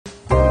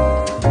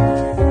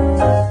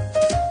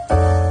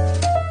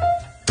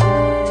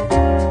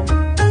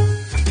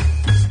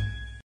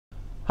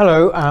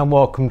Hello and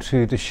welcome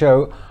to the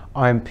show.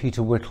 I'm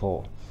Peter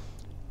Whittle.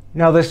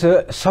 Now there's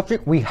a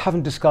subject we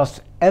haven't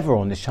discussed ever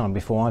on this channel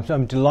before.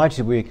 I'm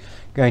delighted we're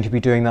going to be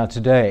doing that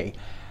today.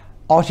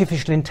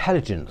 Artificial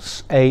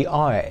intelligence,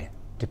 AI,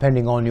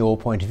 depending on your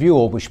point of view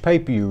or which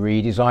paper you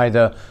read, is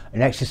either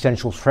an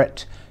existential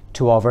threat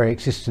to our very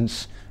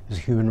existence as a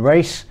human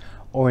race,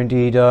 or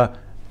indeed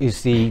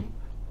is the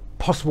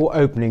possible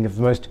opening of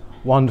the most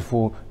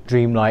wonderful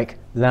dreamlike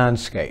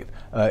landscape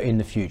in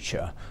the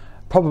future.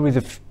 Probably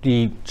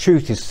the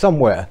truth is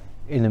somewhere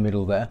in the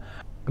middle there.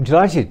 I'm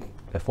delighted,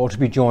 therefore, to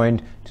be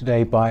joined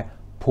today by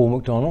Paul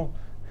McDonnell,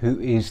 who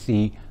is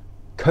the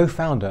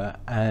co-founder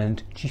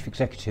and chief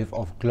executive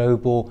of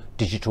Global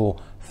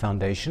Digital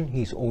Foundation.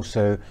 He's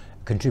also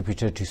a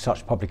contributor to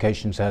such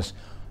publications as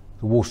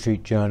the Wall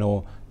Street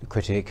Journal, The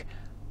Critic,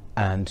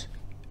 and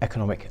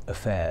Economic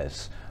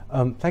Affairs.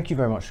 Thank you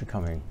very much for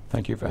coming.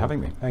 Thank you for having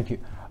me. Thank you.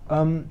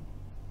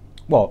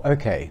 Well,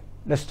 okay,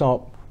 let's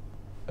start.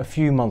 A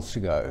few months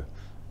ago,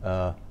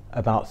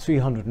 about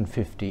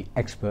 350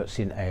 experts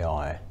in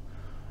AI,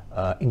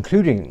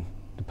 including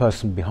the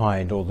person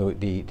behind, or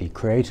the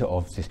creator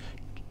of this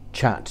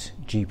Chat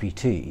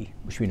GPT,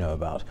 which we know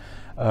about,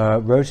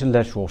 wrote a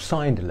letter or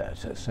signed a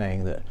letter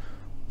saying that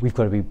we've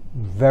got to be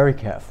very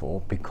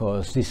careful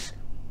because this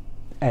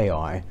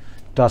AI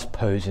does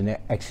pose an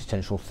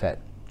existential threat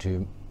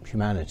to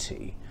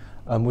humanity.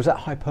 Was that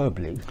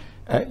hyperbole?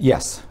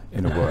 Yes,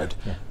 in a word.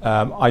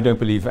 Yeah. I don't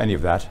believe any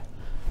of that.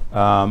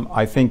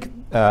 I think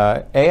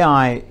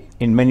AI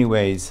in many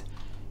ways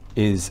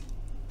is,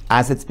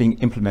 as it's being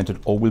implemented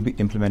or will be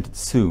implemented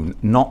soon,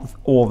 not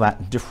all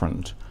that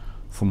different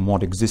from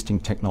what existing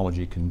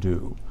technology can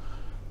do.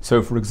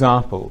 So for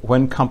example,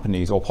 when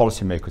companies, or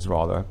policymakers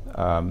rather,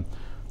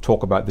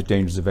 talk about the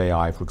dangers of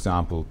AI, for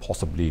example,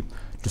 possibly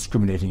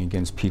discriminating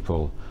against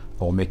people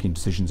or making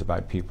decisions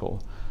about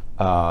people,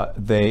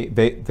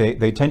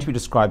 they tend to be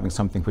describing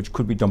something which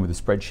could be done with a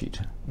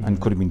spreadsheet,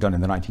 and could have been done in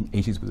the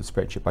 1980s with a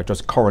spreadsheet by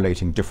just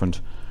correlating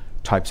different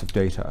types of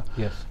data.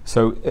 Yes.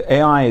 So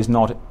AI is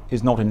not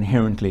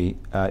inherently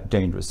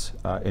dangerous,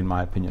 in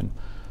my opinion.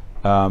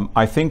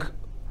 I think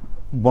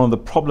one of the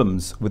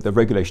problems with the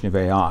regulation of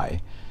AI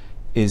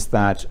is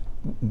that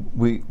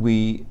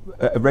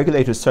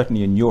regulators,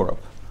 certainly in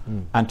Europe,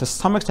 and to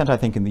some extent I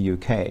think in the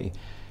UK,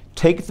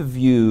 take the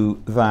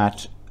view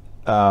that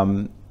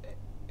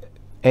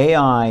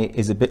AI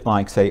is a bit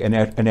like, say,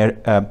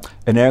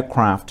 an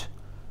aircraft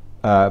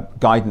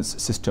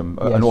guidance system,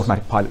 yes. An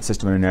automatic pilot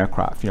system in an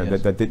aircraft. You know,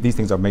 yes. that these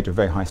things are made to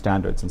very high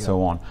standards and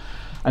so on.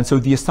 And so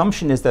the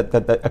assumption is that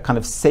a kind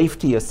of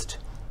safetiest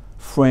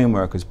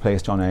framework is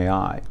placed on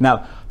AI.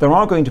 Now, there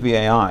are going to be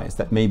AIs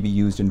that may be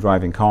used in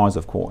driving cars,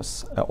 of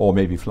course, or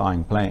maybe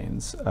flying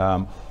planes,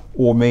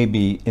 or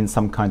maybe in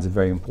some kinds of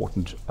very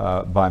important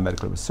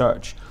biomedical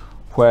research,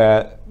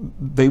 where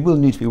they will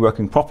need to be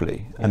working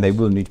properly, yes. and they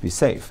will need to be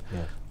safe.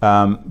 Yes.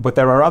 But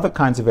there are other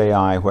kinds of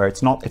AI where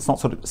it's not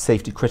sort of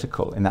safety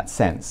critical in that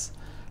sense.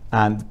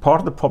 And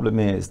part of the problem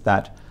is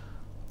that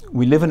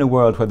we live in a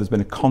world where there's been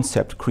a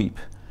concept creep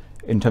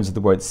in terms of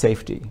the word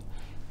safety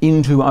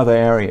into other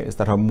areas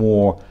that are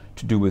more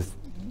to do with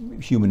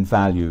human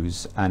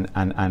values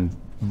and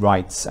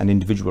rights and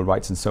individual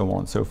rights and so on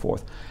and so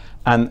forth.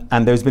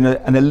 And there's been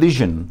an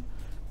elision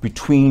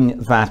between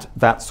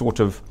that sort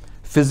of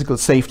physical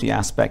safety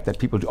aspect that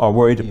people are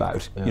worried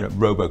about, you know,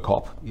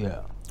 RoboCop,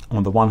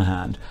 on the one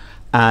hand,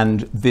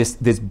 and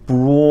this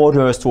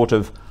broader sort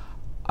of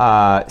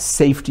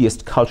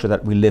safetiest culture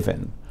that we live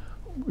in,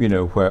 you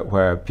know,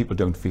 where people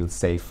don't feel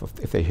safe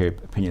if they hear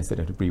opinions they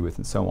don't agree with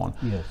and so on.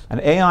 Yes. And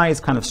AI is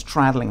kind of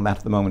straddling that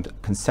at the moment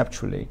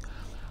conceptually.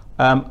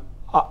 I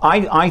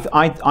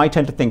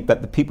tend to think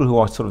that the people who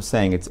are sort of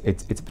saying it's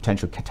a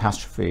potential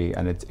catastrophe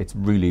and it's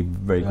really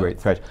very great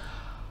threat,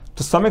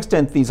 to some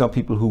extent these are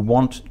people who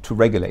want to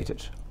regulate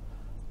it,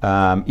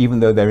 even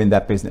though they're in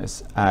that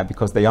business,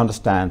 because they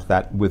understand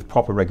that with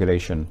proper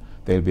regulation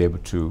they'll be able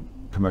to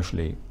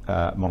commercially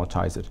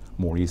monetize it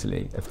more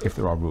easily if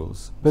there are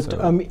rules. But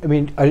so, I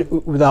mean,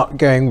 without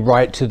going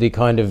right to the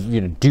kind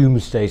of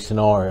doomsday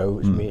scenario,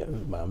 which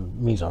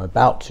means I'm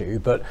about to,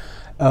 but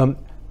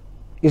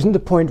isn't the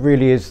point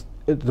really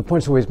the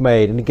point's always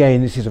made, and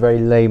again this is a very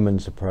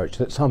layman's approach,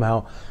 that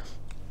somehow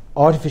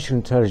artificial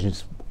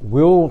intelligence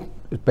will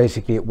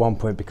basically at one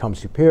point become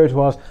superior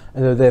to us,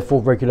 and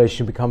therefore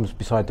regulation becomes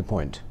beside the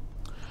point?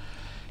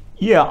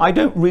 Yeah, I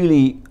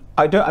mean,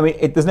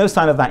 there's no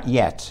sign of that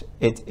yet.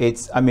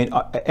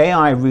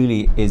 AI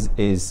really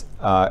is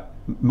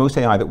most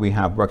AI that we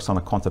have works on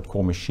a concept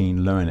called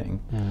machine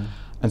learning.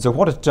 And so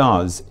what it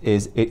does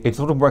is it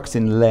sort of works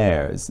in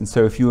layers. And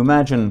so if you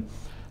imagine,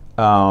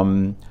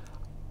 I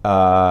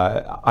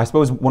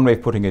suppose one way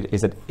of putting it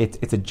is that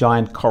it's a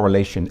giant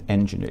correlation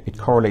engine. It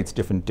correlates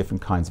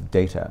different kinds of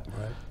data.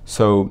 Right.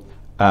 So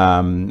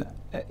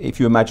if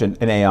you imagine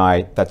an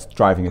AI that's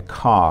driving a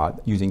car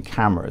using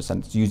cameras,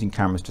 and it's using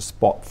cameras to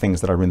spot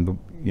things that are in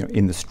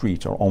the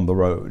street or on the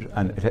road,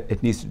 and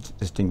it needs to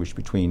distinguish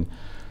between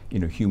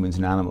humans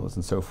and animals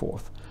and so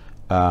forth,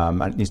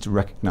 and it needs to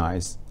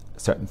recognize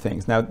certain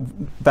things. Now,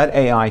 that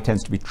AI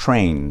tends to be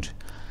trained,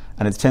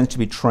 and it tends to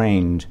be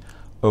trained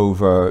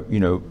over,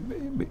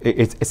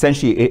 it's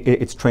essentially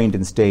it's trained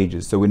in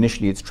stages. So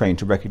initially it's trained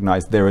to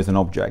recognize there is an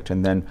object,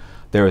 and then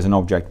there is an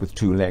object with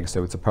two legs,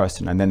 so it's a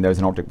person, and then there's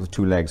an object with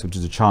two legs, which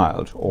is a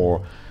child,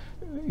 or,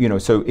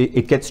 so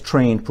it gets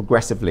trained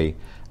progressively,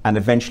 and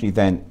eventually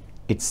then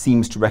it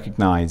seems to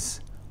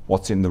recognize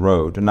what's in the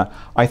road. And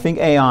I think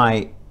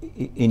AI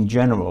in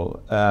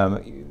general,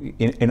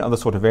 in other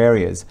sort of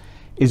areas,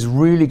 is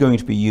really going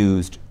to be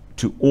used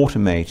to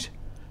automate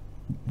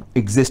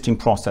existing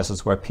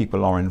processes where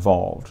people are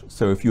involved.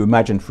 So if you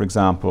imagine, for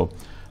example,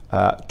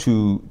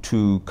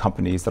 two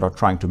companies that are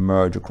trying to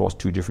merge across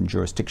two different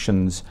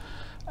jurisdictions,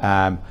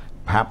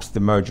 perhaps the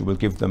merger will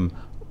give them,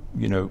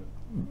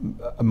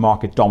 a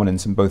market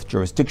dominance in both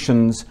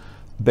jurisdictions.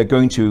 They're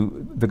going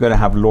to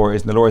have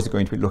lawyers, and the lawyers are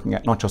going to be looking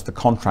at not just the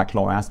contract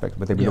law aspect,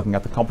 but they'll be looking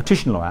at the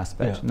competition law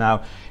aspect. Yeah.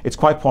 Now, it's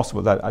quite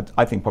possible that,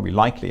 I think probably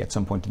likely at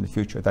some point in the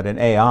future, that an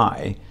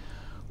AI,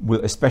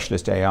 a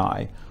specialist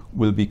AI,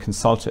 will be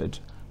consulted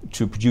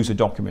to produce a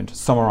document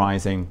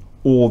summarizing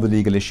all the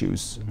legal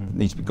issues that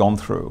need to be gone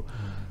through.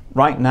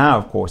 Right now,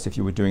 of course, if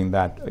you were doing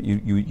that,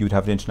 you'd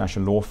have an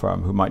international law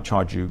firm who might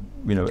charge you,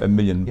 £1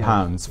 million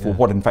for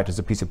what in fact is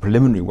a piece of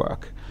preliminary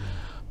work.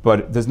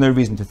 But there's no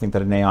reason to think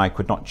that an AI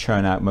could not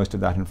churn out most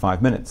of that in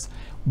 5 minutes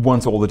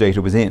once all the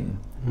data was in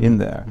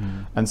there.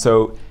 And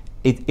so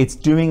it's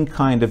doing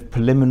kind of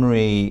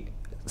preliminary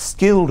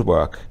skilled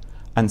work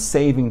and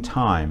saving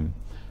time.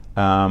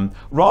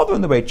 Rather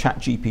than the way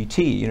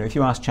ChatGPT, if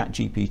you ask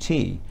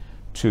ChatGPT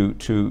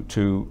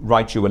to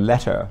write you a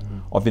letter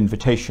of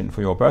invitation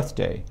for your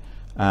birthday,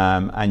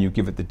 and you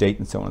give it the date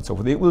and so on and so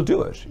forth, it will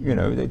do it.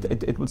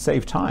 It will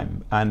save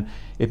time, and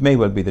it may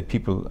well be that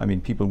people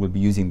will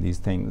be using these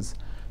things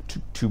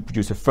to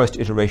produce a first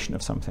iteration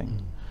of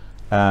something.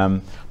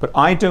 But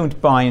I don't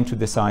buy into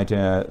this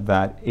idea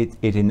that it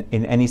in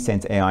any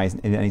sense, AI is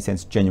in any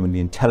sense genuinely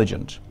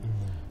intelligent.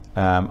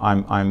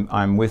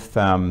 I'm with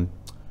I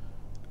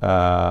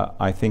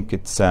think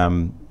it's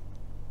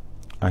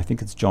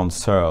John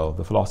Searle,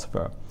 the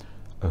philosopher,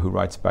 who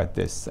writes about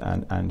this,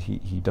 and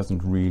he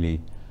doesn't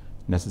really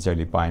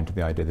necessarily buy into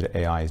the idea that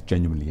AI is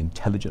genuinely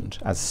intelligent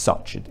as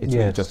such.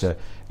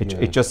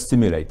 It just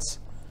simulates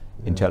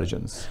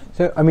intelligence.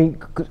 So, I mean,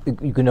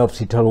 you can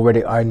obviously tell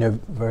already I know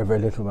very, very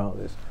little about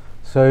this.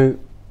 So,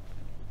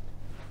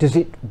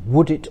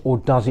 would it or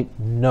does it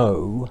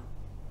know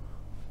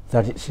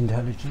that it's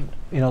intelligent?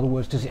 In other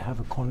words, does it have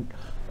a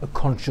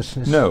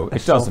consciousness? No,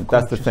 it doesn't.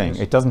 That's the thing.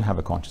 It doesn't have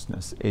a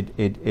consciousness.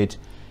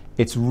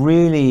 It's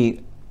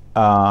really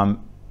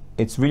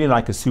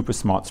like a super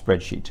smart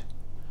spreadsheet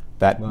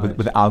that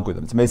with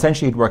algorithms. I mean,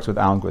 essentially, it works with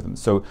algorithms.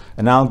 So,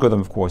 an algorithm,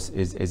 of course,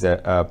 is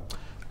a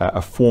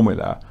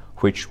formula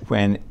which,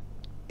 when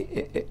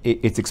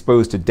it's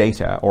exposed to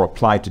data or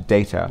applied to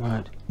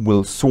data,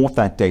 will sort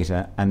that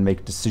data and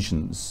make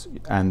decisions,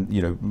 and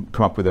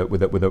come up with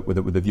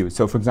a view.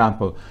 So, for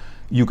example,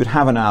 you could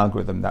have an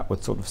algorithm that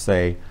would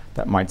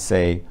might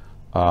say,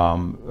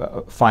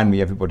 find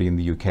me everybody in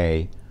the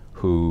UK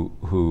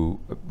who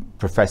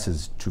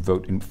professes to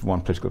vote for one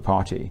political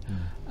party,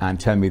 and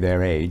tell me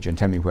their age and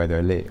tell me where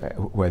they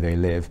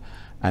live,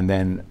 and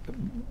then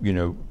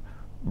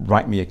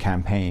write me a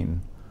campaign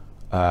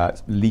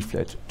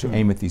leaflet to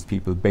aim at these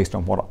people based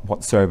on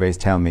what surveys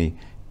tell me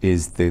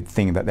is the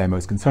thing that they're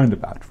most concerned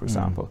about, for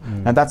example.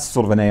 And that's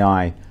sort of an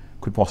AI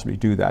could possibly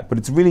do that, but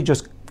it's really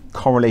just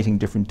correlating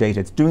different data.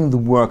 It's doing the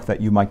work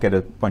that you might get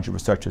a bunch of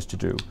researchers to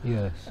do.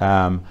 Yes.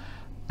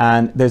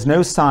 And there's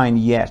no sign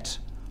yet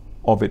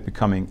of it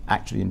becoming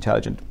actually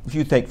intelligent. If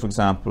you take, for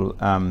example,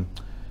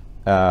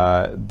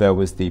 there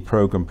was the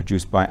program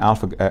produced by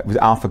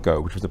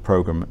AlphaGo, which was a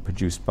program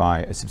produced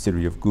by a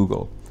subsidiary of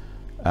Google,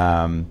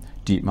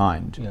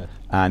 DeepMind. Yes.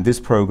 And this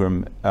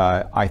program,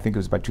 I think it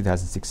was about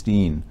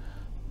 2016,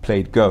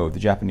 played Go, the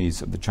Japanese,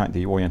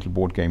 the Oriental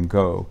board game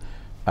Go.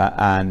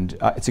 And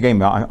it's a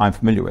game I'm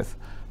familiar with.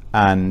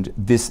 And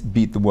this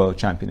beat the world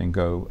champion in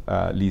Go,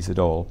 Lee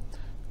Sedol.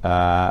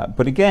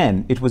 But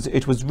again, it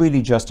was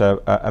really just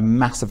a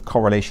massive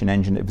correlation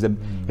engine. It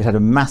had a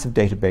massive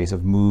database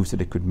of moves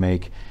that it could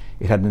make.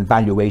 It had an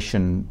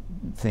evaluation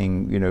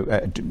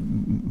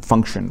thing,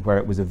 function where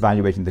it was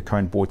evaluating the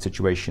current board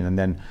situation and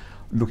then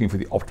looking for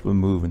the optimal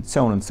move and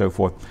so on and so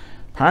forth.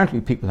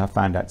 Apparently, people have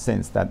found out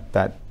since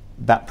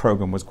that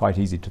program was quite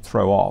easy to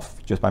throw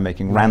off just by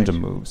making random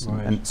moves.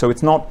 And so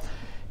it's not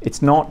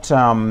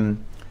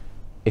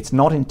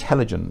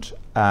intelligent.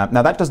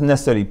 Now, that doesn't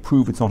necessarily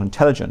prove it's not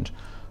intelligent,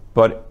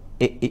 but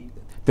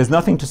there's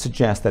nothing to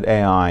suggest that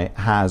AI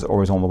has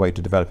or is on the way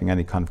to developing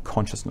any kind of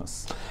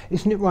consciousness.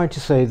 Isn't it right to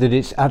say that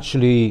it's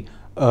actually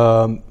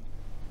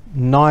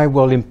nigh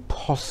well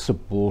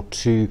impossible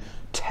to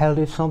tell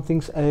if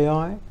something's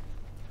AI?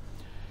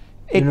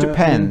 It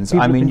depends.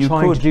 I mean, you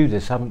could to do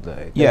this, haven't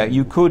they? Yeah,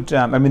 you could.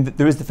 I mean,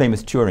 there is the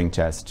famous Turing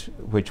test,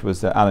 which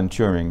was Alan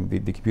Turing,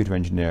 the computer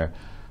engineer.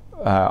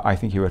 I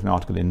think he wrote an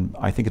article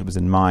I think it was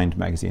in Mind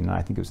magazine, and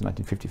I think it was in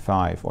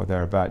 1955 or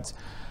thereabouts.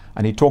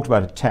 And he talked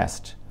about a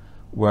test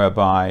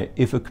whereby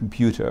if a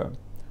computer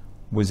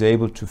was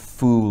able to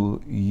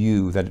fool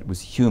you that it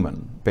was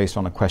human based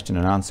on a question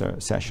and answer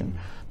session,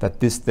 that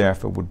this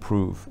therefore would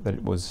prove that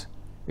it was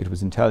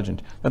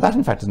intelligent. Now that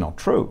in fact is not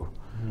true.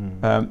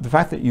 The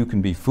fact that you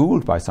can be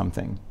fooled by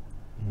something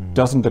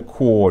doesn't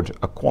accord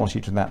a quality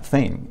to that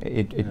thing.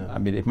 I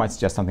mean, it might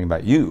suggest something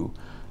about you.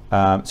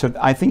 So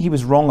I think he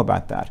was wrong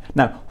about that.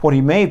 Now, what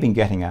he may have been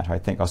getting at, I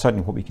think, or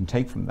certainly what we can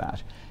take from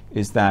that,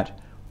 is that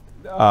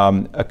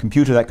a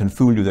computer that can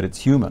fool you that it's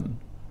human,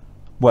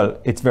 well,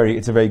 it's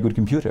a very good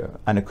computer,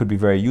 and it could be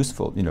very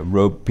useful. You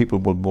know, people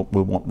will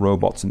want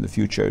robots in the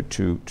future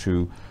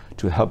to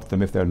help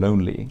them if they're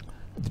lonely.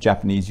 The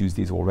Japanese use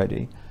these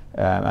already,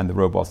 and the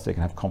robots, they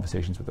can have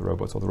conversations with the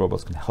robots, or the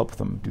robots can help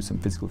them do some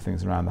physical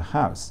things around the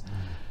house.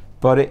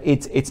 But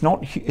it's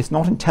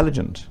not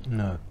intelligent.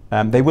 No.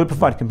 They will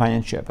provide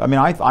companionship. I mean,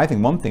 I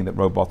think one thing that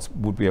robots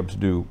would be able to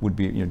do would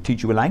be, you know,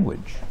 teach you a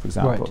language, for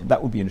example. Right.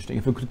 That would be interesting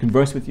if it could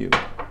converse with you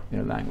in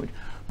a language.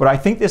 But I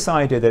think this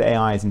idea that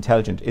AI is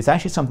intelligent is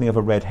actually something of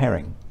a red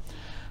herring.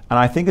 And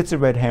I think it's a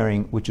red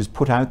herring which is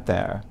put out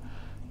there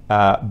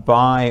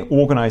by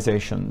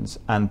organizations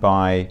and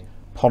by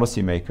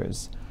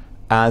policymakers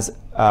as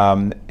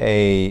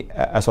a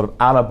sort of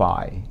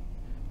alibi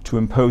to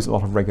impose a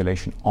lot of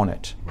regulation on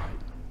it.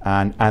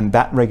 And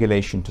that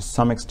regulation, to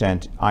some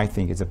extent, I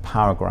think, is a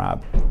power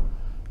grab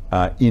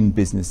in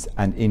business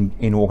and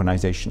in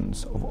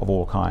organizations of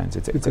all kinds.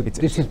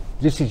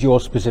 This is your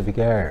specific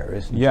area,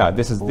 isn't it? Yeah,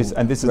 this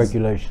is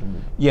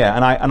regulation. Yeah,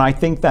 and I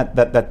think that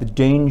the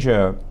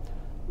danger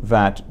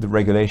that the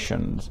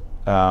regulations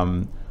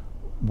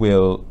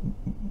will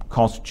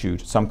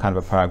constitute some kind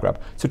of a power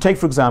grab. So take,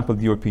 for example,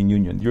 the European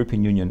Union. The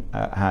European Union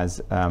has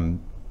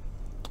an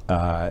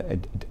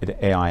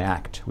AI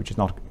Act, which is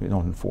not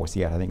in force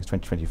yet. I think it's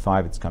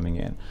 2025 it's coming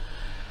in.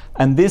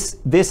 And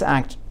this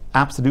act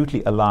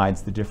absolutely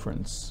elides the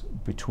difference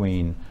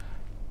between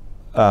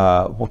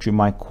what you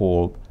might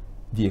call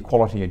the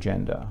equality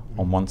agenda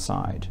on one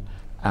side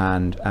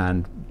and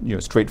you know,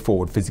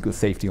 straightforward physical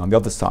safety on the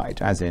other side,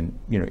 as in,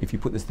 you know, if you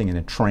put this thing in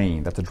a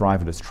train that's a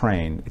driverless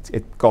train, it's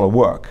got to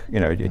work,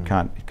 you know, it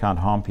can't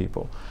harm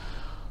people.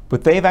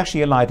 But they've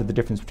actually elided the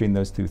difference between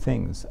those two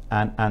things,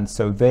 and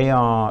so they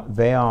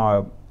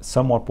are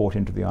somewhat bought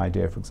into the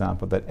idea, for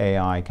example, that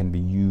AI can be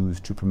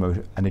used to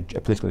promote a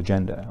political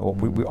agenda, or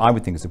I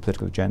would think it's a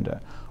political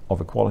agenda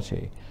of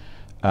equality,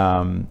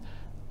 and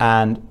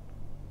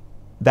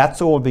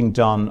that's all being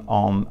done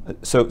on.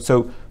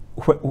 So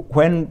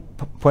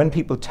when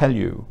people tell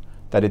you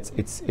that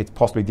it's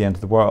possibly the end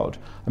of the world,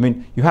 I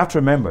mean, you have to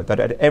remember that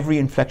at every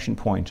inflection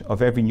point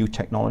of every new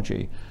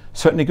technology,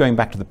 certainly going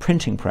back to the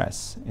printing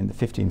press in the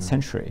 15th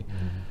century,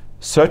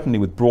 certainly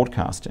with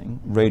broadcasting,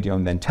 radio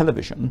and then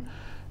television,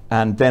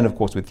 and then of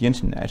course with the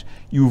internet,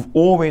 you've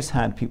always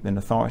had people in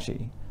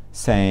authority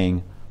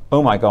saying,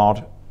 oh my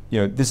God, you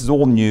know, this is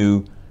all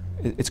new,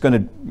 it's going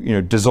to, you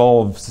know,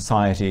 dissolve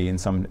society in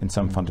some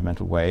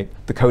fundamental way.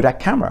 The Kodak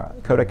camera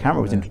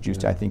was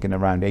introduced, I think, in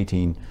around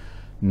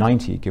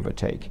 1890, give or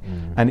take,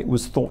 and it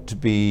was thought to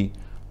be,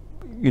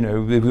 you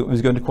know, it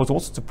was going to cause all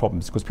sorts of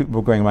problems because people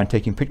were going around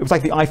taking pictures. It was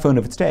like the iPhone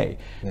of its day.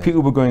 Yeah.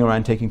 People were going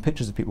around taking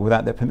pictures of people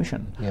without their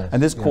permission,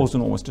 and this caused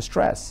enormous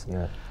distress.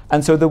 Yeah.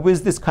 And so there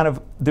is this sort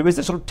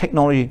of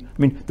technology. I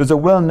mean, there's a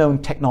well-known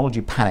technology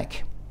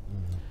panic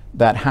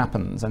that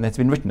happens, and it's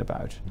been written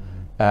about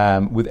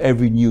with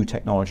every new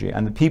technology.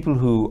 And the people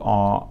who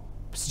are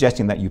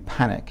suggesting that you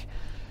panic,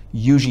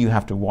 usually you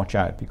have to watch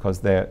out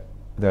because they're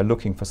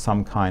looking for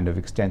some kind of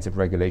extensive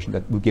regulation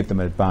that will give them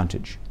an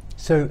advantage.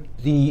 So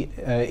the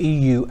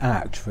EU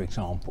Act, for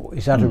example,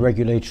 is that a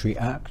regulatory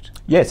act?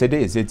 Yes, it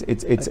is.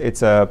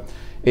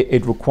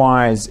 It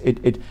requires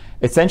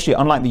essentially,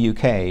 unlike the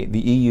UK, the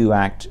EU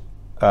Act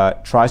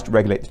tries to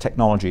regulate the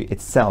technology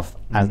itself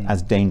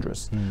as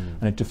dangerous,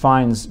 and it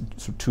defines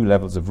sort of two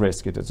levels of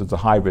risk. It's a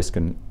high risk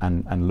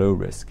and low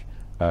risk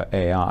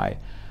AI,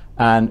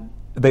 and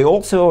they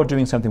also are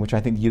doing something which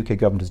I think the UK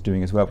government is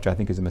doing as well, which I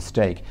think is a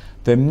mistake.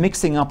 They're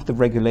mixing up the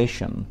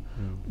regulation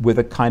with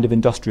a kind of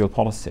industrial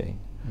policy.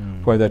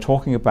 Where they're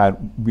talking about,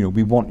 you know,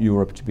 we want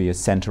Europe to be a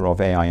centre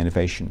of AI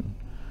innovation.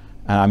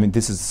 And I mean,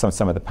 this is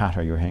some of the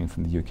patter you're hearing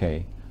from the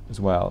UK as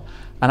well.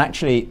 And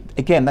actually,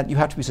 again, that you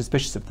have to be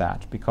suspicious of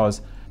that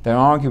because they're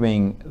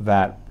arguing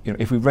that, you know,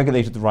 if we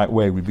regulate it the right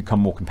way, we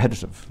become more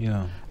competitive.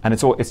 Yeah. And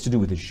it's to do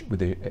with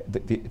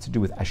it's to do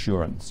with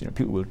assurance. You know,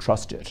 people will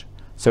trust it.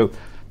 So,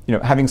 you know,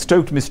 having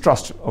stoked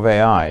mistrust of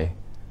AI,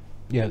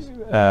 yes,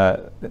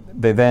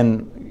 they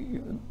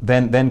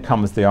then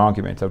comes the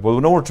argument that, well,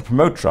 in order to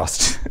promote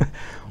trust,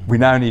 we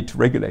now need to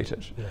regulate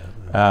it. Yeah,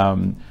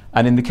 right.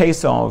 And in the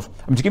case of,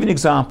 I mean, to give you an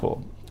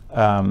example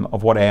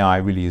of what AI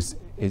really is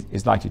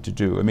likely to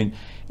do, I mean,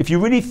 if you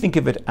really think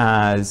of it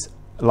as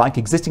like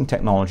existing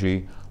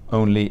technology,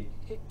 only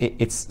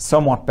it's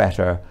somewhat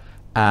better,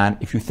 and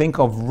if you think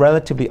of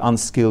relatively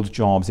unskilled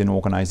jobs in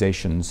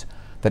organizations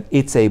that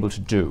it's able to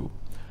do,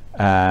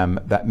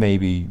 that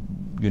maybe,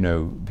 you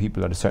know,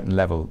 people at a certain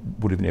level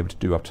would have been able to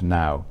do up to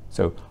now.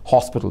 So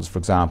hospitals, for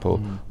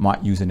example,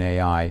 might use an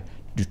AI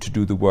to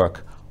do the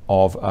work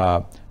of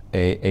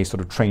a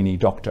sort of trainee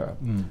doctor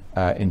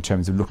in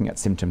terms of looking at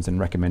symptoms and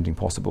recommending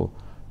possible,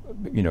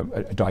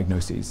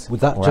 diagnoses. Would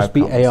that just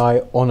be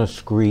AI on a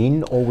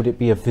screen, or would it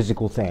be a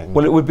physical thing?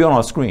 Well, it would be on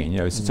a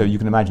screen, so you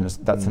can imagine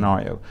that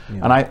scenario.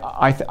 Yeah. And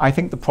I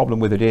think the problem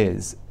with it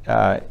is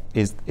that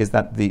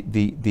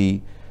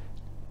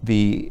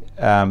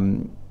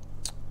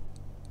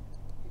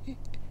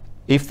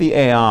if the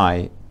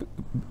AI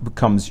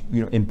becomes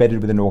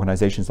embedded within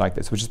organizations like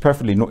this, which is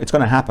perfectly it's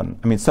going to happen.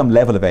 I mean, some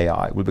level of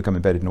AI will become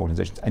embedded in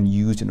organizations and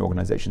used in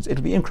organizations.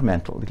 It'll be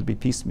incremental. It'll be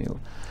piecemeal.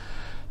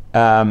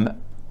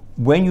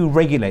 When you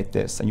regulate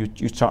this, and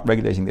you start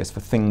regulating this for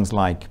things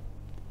like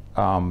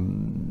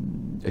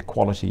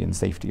equality and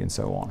safety and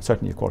so on,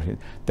 certainly equality,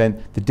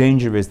 then the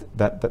danger is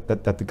that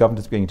the government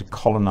is beginning to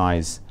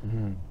colonize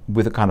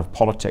with a kind of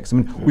politics. I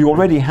mean, we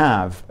already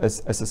have a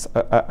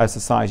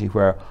society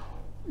where,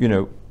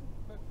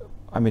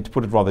 I mean, to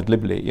put it rather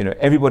glibly,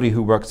 everybody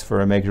who works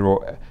for a major,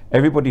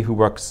 everybody who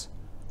runs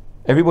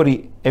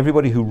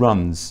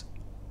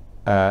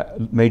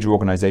major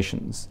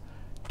organizations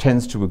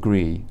tends to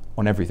agree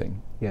on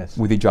everything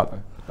with each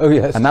other. Oh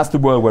yes. And that's the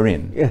world we're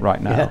in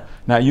right now. Yeah.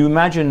 Now you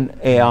imagine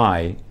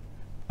AI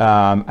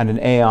and an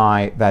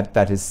AI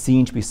that is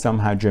seen to be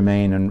somehow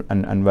germane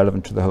and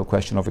relevant to the whole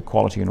question of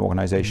equality in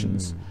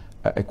organizations,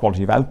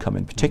 equality of outcome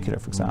in particular,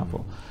 for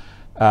example.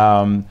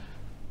 And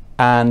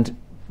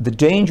the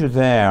danger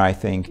there, I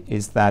think,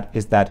 is that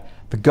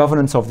the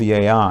governance of the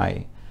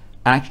AI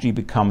actually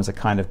becomes a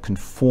kind of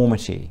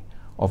conformity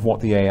of what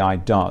the AI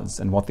does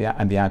and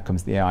the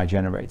outcomes the AI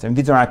generates. I mean,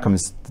 these are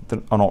outcomes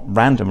that are not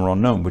random or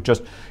unknown, but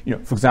just,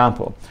 for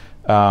example,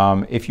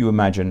 if you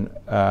imagine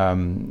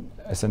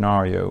a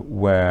scenario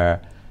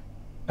where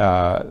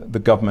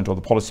the government or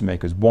the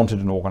policymakers wanted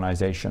an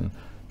organization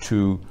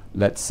to,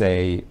 let's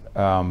say,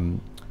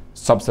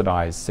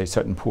 subsidize, say,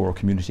 certain poorer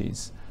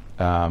communities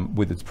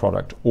with its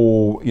product,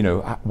 or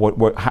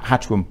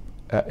had to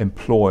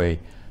employ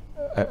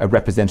a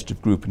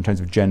representative group in terms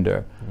of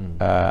gender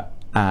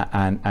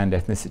and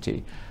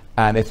ethnicity,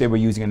 and if they were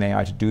using an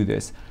AI to do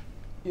this,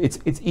 it's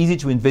easy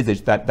to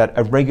envisage that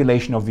a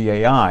regulation of the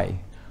AI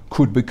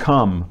could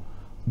become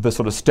the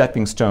sort of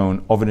stepping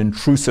stone of an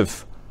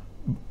intrusive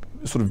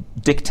sort of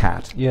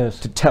diktat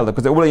to tell them,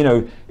 because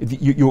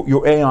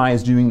your AI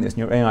is doing this and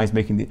your AI is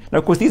making the. Now,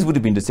 of course, these would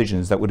have been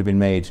decisions that would have been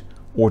made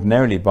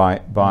ordinarily by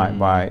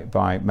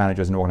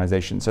managers and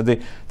organizations. So the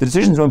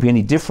decisions won't be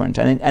any different,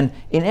 and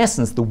in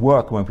essence, the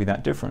work won't be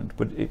that different.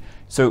 But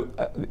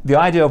the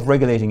idea of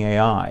regulating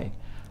AI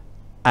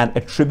and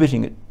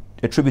attributing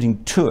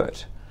to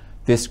it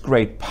this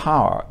great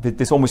power,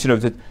 this almost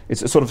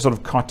it's a sort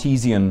of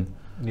Cartesian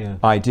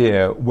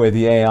idea where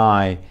the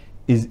AI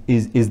is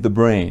the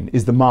brain,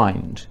 is the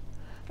mind.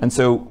 And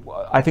so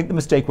I think the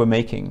mistake we're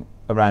making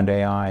around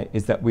AI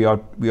is that we are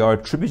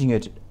attributing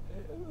it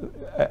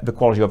the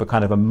quality of a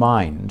kind of a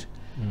mind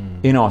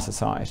in our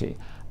society.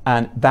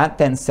 And that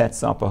then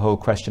sets up a whole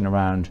question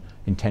around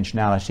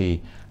intentionality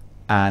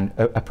and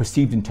a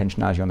perceived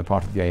intentionality on the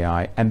part of the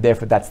AI, and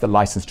therefore that's the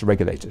license to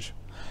regulate it.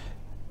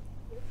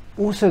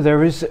 Also,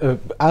 there is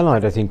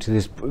allied, I think, to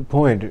this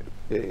point,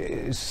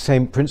 it's the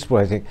same principle,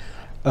 I think.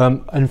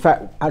 In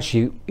fact,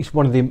 actually, it's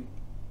one of the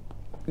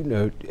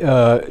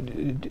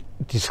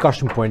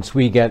discussion points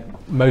we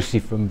get mostly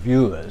from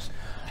viewers,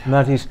 and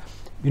that is,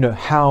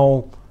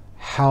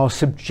 how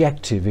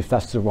subjective, if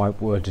that's the right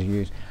word to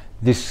use,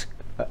 this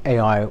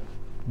AI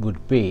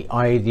would be.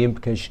 I.e., the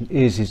implication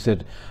is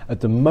that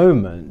at the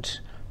moment,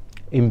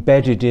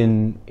 embedded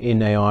in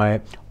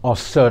AI are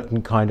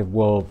certain kind of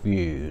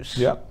worldviews.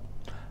 Yeah.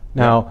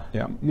 Now,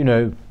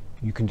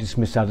 you can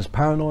dismiss that as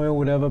paranoia or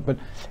whatever, but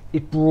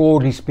it,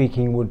 broadly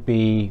speaking, would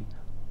be,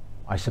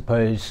 I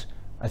suppose,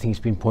 I think it's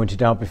been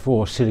pointed out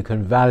before,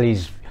 Silicon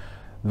Valley's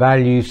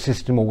value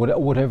system or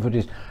whatever it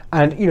is.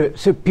 And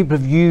so people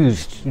have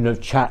used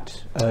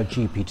Chat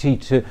GPT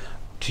to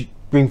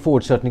bring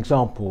forward certain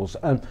examples.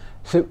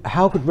 So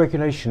how could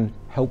regulation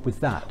help with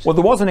that? Well,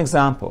 there was an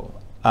example,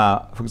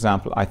 for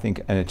example, I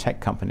think in a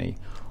tech company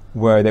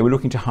where they were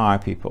looking to hire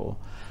people,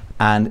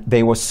 and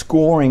they were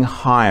scoring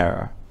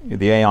higher.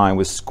 The AI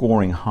was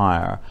scoring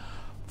higher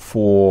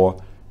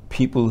for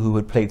people who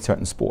had played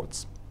certain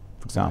sports,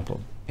 for example,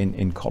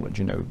 in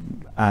college,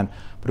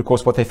 but of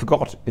course what they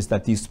forgot is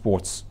that these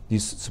sports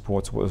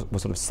were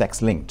sort of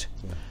sex linked,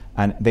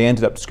 and they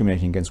ended up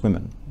discriminating against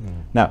women.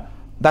 Now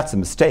that's a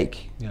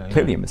mistake,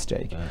 clearly a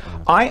mistake.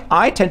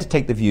 I tend to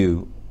take the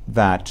view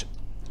that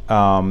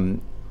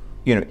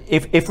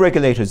if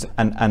regulators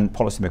and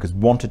policymakers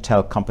want to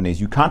tell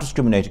companies you can't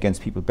discriminate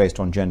against people based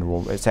on gender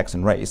or sex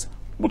and race,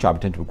 which I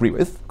would tend to agree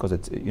with, because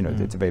it's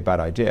it's a very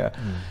bad idea,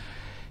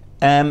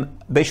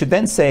 they should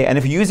then say, and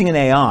if you're using an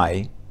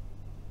AI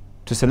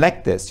to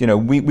select this,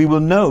 we will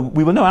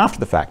know after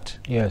the fact.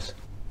 Yes.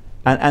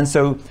 And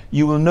so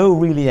you will know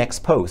really ex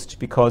post,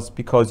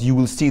 because you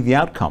will see the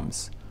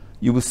outcomes.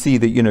 You will see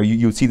that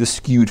you'll see the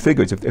skewed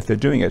figures if they're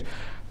doing it.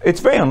 It's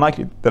very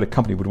unlikely that a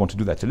company would want to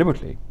do that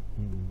deliberately.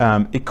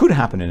 It could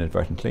happen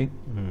inadvertently,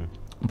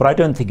 but I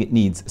don't think it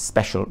needs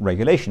special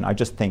regulation. I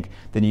just think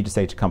they need to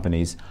say to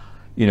companies,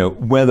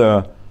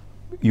 whether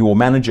your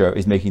manager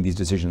is making these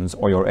decisions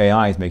or your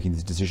AI is making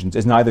these decisions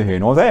is neither here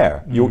nor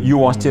there.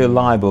 You are still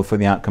liable for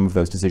the outcome of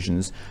those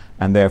decisions,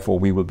 and therefore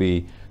we will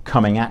be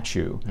coming at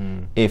you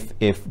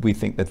if we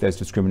think that there's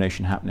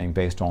discrimination happening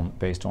based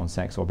on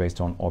sex or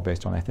based on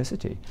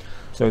ethnicity.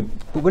 So,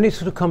 but when it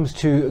sort of comes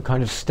to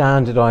kind of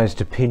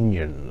standardized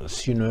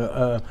opinions,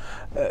 for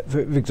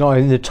example,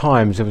 in the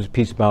Times there was a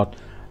piece about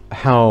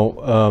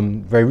how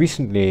very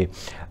recently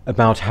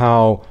about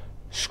how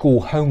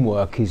school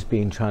homework is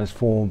being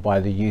transformed by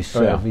the use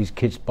of these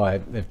kids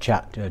of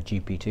Chat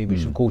GPT,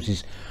 which of course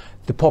is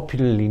the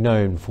popularly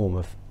known form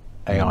of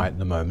AI at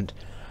the moment,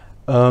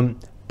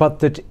 but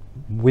that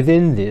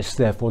within this,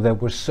 therefore, there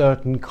were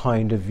certain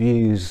kind of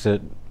views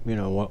that,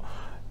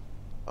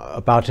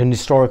 about an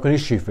historical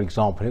issue, for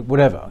example,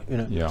 whatever,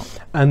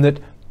 and that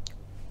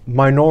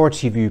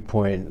minority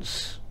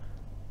viewpoints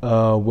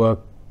were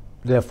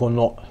therefore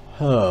not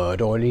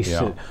heard, or at least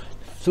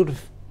sort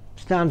of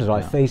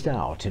standardized, phased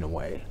out in a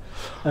way,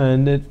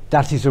 and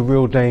that is a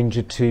real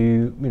danger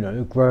to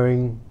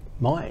growing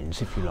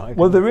minds, if you like.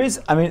 Well, there is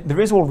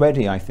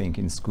already, I think,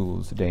 in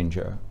schools a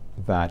danger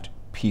that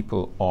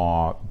people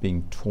are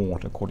being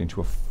taught according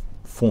to a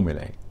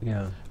formulae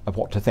of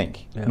what to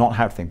think, not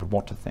how to think, but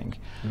what to think.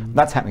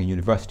 That's happening in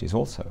universities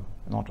also,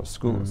 not just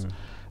schools.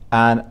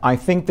 And I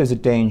think there's a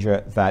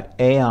danger that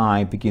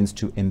AI begins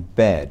to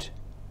embed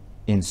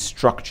in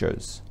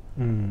structures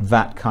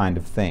that kind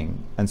of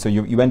thing, and so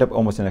you end up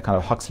almost in a kind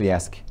of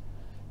Huxley-esque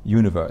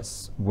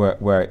universe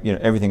where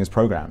everything is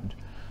programmed.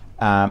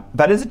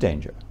 That is a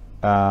danger.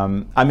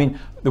 I mean,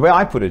 the way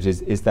I put it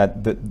is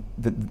that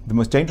the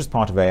most dangerous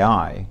part of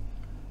AI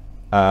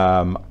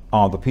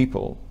are the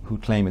people who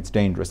claim it's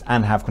dangerous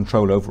and have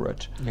control over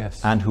it,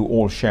 and who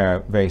all share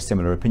very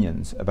similar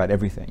opinions about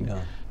everything,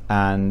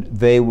 and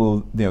they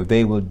will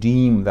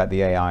deem that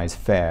the AI is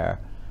fair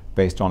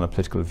based on a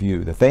political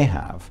view that they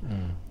have,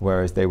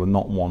 whereas they will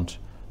not want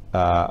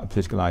a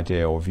political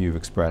idea or view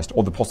expressed,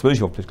 or the possibility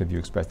of a political view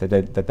expressed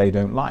that they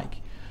don't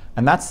like,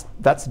 and that's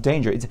a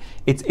danger.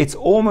 It's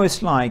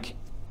almost like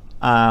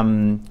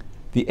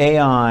the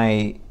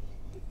AI,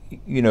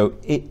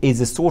 it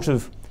is a sort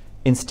of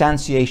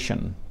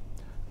instantiation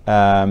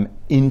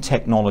in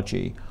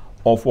technology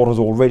of what is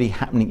already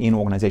happening in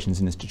organizations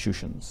and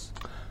institutions.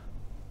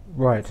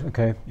 Right.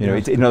 Okay.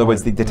 In other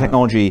words, the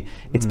technology,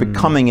 it's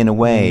becoming in a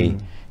way,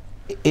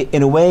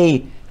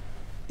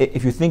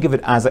 if you think of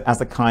it as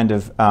a kind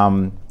of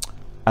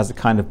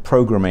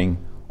programming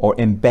or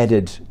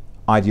embedded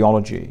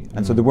ideology,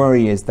 and so the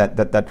worry is that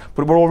but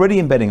we're already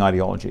embedding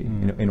ideology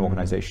in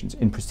organizations,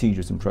 in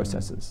procedures and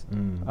processes.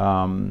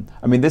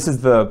 I mean,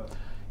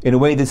 in a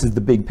way, this is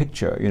the big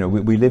picture.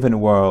 We live in a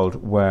world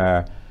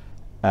where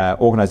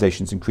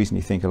organizations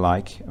increasingly think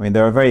alike. I mean,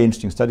 there are very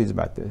interesting studies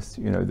about this.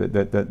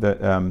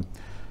 A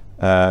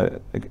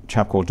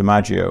chap called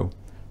DiMaggio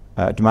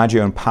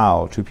and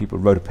Powell, two people,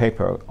 wrote a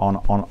paper on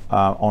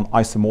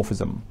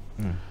isomorphism.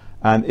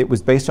 And it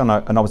was based on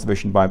an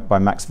observation by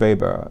Max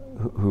Weber,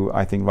 who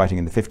I think, writing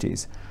in the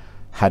 50s,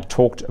 had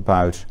talked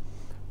about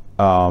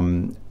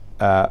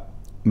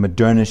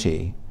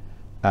modernity,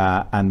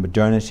 and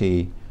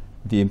modernity,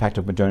 the impact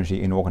of modernity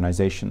in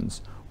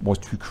organizations was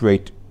to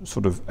create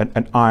sort of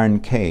an iron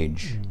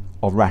cage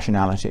of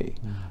rationality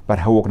about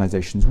how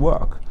organizations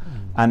work.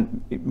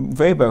 And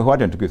Weber, who I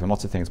don't agree with on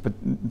lots of things, but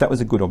that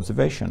was a good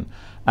observation.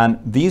 And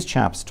these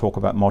chaps talk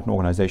about modern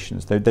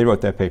organizations. They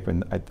wrote their paper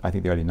in, I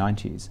think, the early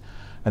 90s.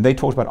 And they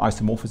talked about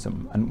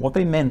isomorphism. And what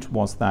they meant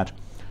was that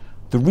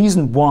the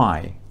reason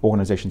why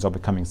organizations are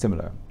becoming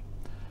similar,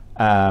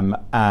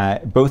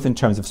 both in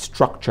terms of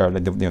structure,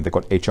 they've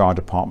got HR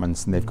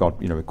departments, and they've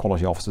got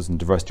equality officers and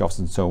diversity officers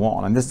and so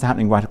on. And this is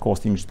happening right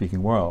across the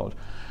English-speaking world.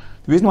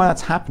 The reason why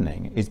that's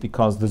happening is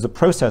because there's a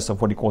process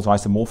of what he calls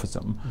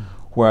isomorphism,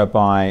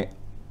 whereby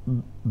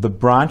the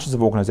branches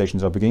of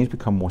organizations are beginning to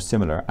become more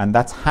similar, and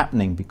that's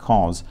happening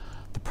because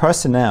the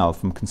personnel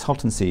from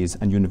consultancies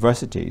and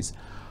universities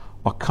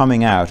are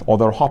coming out, or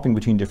they're hopping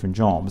between different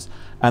jobs,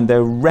 and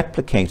they're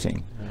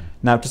replicating.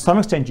 Now, to some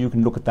extent, you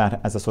can look at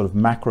that as a sort of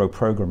macro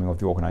programming of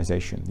the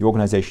organization. The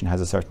organization has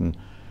a certain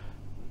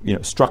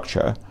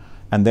structure,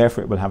 and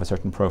therefore it will have a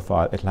certain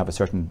profile, it'll have a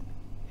certain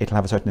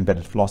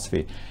embedded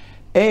philosophy.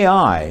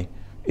 AI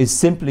is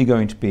simply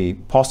going to be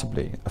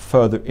possibly a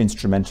further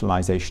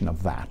instrumentalization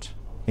of that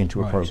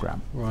into a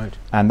program. Right.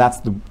 And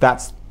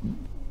that's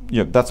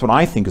what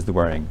I think is the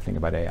worrying thing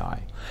about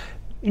AI.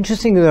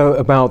 Interesting though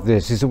about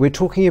this is that we're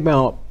talking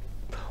about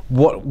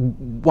what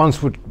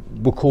once were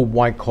called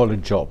white collar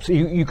jobs.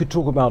 You could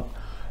talk about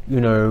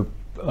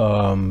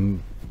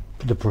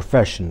the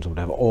professions or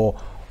whatever,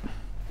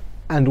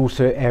 and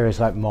also areas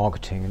like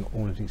marketing and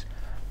all of these.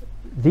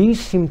 These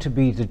seem to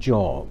be the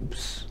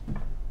jobs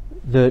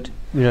that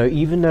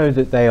even though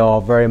that they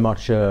are very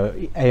much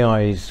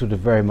AI is sort of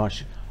very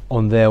much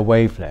on their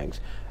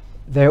wavelengths,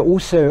 they're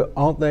also,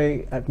 aren't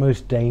they at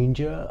most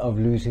danger of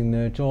losing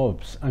their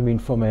jobs? I mean,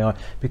 from AI,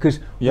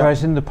 because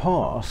whereas in the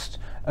past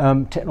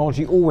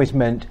technology always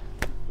meant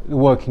the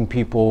working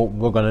people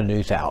were going to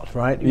lose out,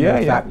 right? You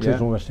know, factories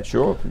and all the rest of it.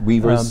 Sure,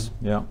 weavers.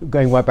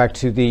 Going right back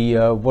to the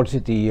what is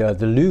it,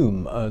 the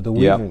loom, the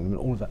weaving,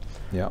 all of that.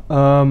 Yeah.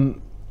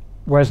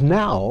 Whereas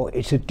now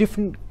it's a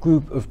different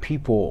group of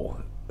people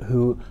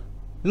who,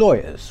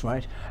 lawyers,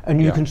 right?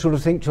 And you can sort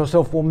of think to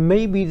yourself, well,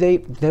 maybe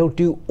they'll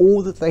do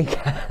all that they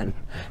can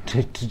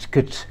to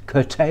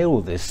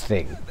curtail this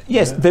thing.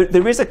 Yes,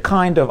 there is a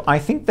kind of, I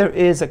think there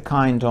is a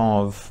kind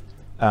of,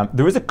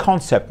 there is a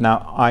concept.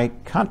 Now, I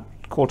can't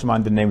call to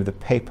mind the name of the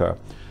paper,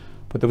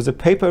 but there was a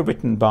paper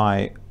written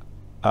by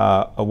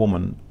a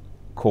woman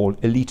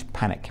called Elite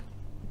Panic.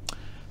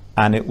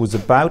 And it was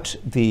about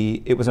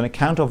it was an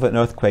account of an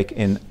earthquake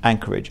in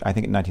Anchorage, I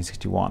think in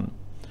 1961,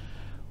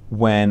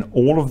 when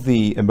all of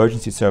the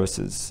emergency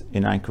services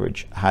in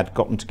Anchorage had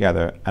gotten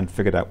together and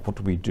figured out what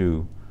do we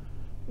do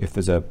if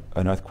there's an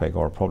earthquake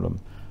or a problem.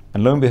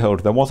 And lo and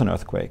behold, there was an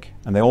earthquake,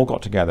 and they all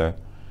got together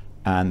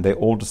and they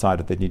all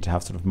decided they'd need to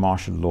have sort of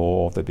martial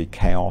law, there'd be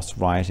chaos,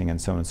 rioting,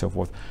 and so on and so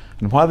forth.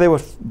 And while they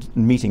were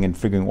meeting and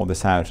figuring all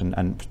this out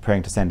and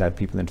preparing to send out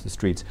people into the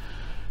streets,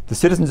 the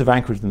citizens of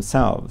Anchorage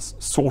themselves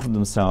sorted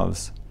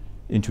themselves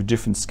into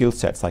different skill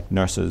sets, like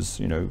nurses,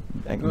 you know,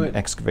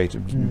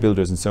 excavators,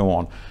 builders, and so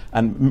on,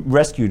 and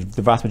rescued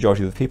the vast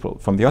majority of the people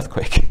from the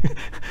earthquake.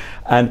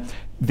 And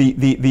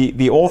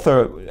the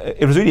author,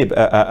 it was really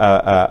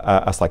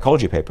a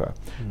psychology paper.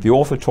 The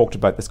author talked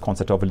about this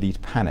concept of elite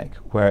panic,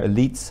 where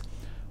elites,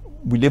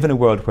 we live in a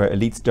world where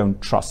elites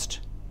don't trust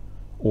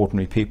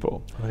ordinary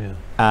people. Oh, yeah.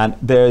 And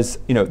there's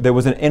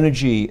an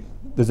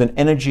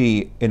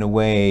energy in a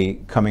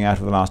way coming out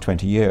of the last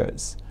 20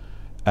 years,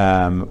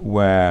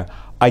 where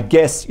I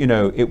guess, you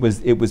know, it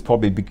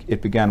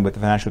began with the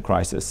financial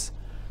crisis,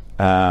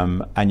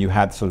 and you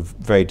had sort of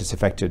very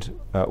disaffected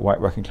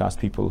white working class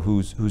people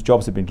whose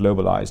jobs had been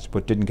globalized,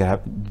 but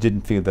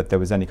didn't feel that there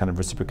was any kind of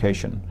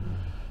reciprocation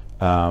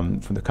from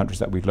the countries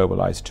that we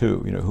globalized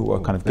to, you know, who were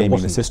kind of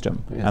gaming the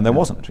system, and there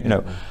wasn't, you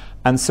know,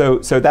 and so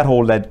that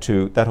all led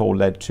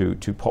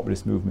to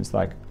populist movements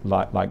like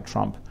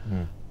Trump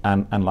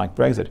and like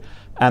Brexit,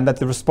 and that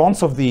the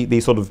response of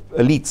the sort of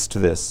elites to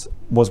this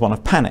was one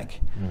of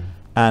panic.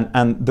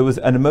 And there was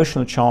an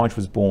emotional charge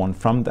was born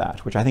from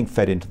that, which I think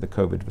fed into the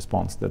COVID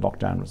response, the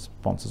lockdown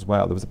response as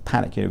well. There was a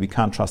panic. You know, we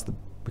can't trust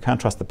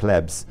the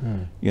plebs.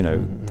 You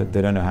know, that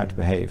they don't know how to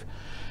behave.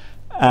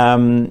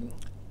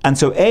 And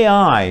so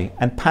AI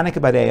and panic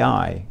about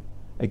AI,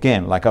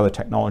 again, like other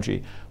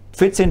technology,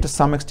 fits into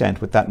some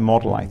extent with that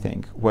model, I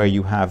think, where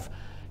you have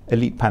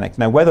elite panic.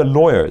 Now, whether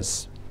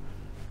lawyers,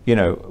 you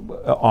know,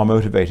 are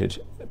motivated,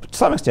 to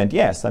some extent,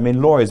 yes. I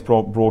mean, lawyers,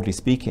 broadly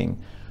speaking,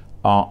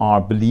 are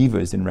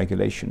believers in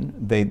regulation.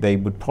 They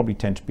would probably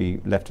tend to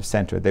be left of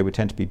center. They would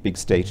tend to be big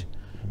state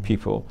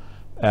people.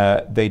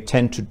 They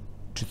tend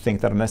to think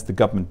that unless the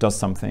government does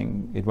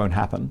something, it won't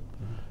happen.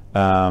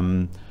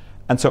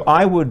 And so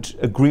I would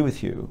agree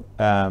with you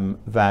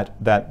that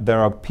there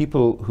are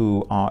people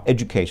who are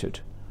educated.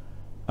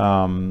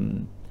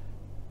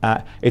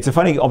 It's a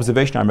funny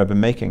observation I remember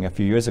making a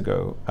few years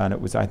ago, and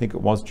I think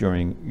it was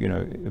during, you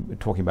know,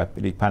 talking about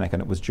elite panic,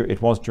 and it was during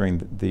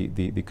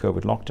the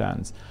COVID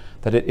lockdowns,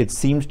 that it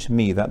seemed to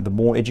me that the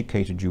more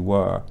educated you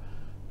were,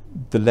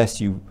 the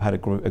less you had a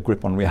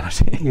grip on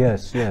reality.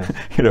 Yes, yes.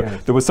 You know,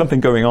 there was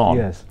something going on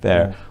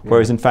there. Yeah,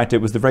 whereas in fact it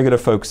was the regular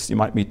folks you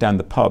might meet down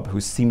the pub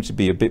who seemed to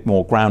be a bit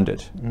more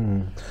grounded.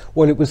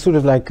 Well, it was sort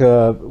of like,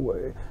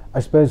 I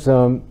suppose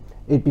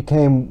it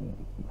became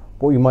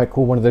what you might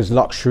call one of those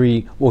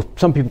luxury, or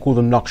some people call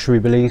them luxury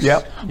beliefs.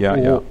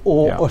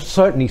 Or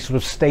certainly sort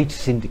of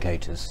status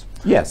indicators.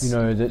 Yes. You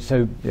know,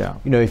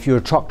 you know, if you're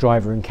a truck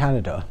driver in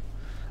Canada,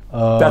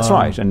 that's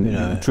right, and you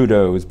know,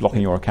 Trudeau is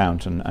blocking your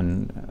account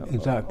and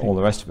exactly all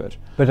the rest of it.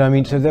 But I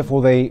mean, so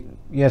therefore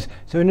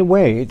so in a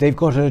way they've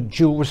got a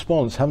dual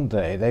response, haven't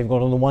they? They've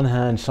got on the one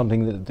hand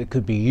something that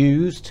could be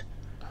used,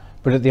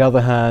 but at the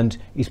other hand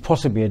is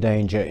possibly a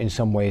danger in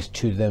some ways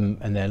to them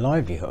and their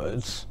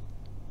livelihoods.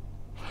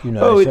 You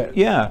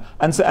know,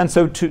 and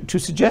so to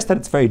suggest that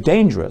it's very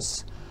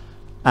dangerous,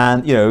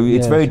 and you know,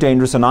 it's very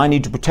dangerous, and I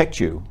need to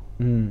protect you.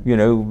 You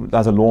know,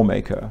 as a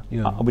lawmaker,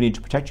 we need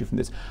to protect you from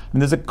this.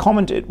 And there's a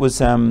comment. It was,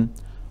 I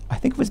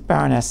think it was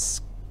Baroness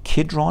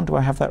Kidron. Do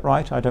I have that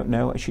right? I don't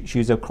know.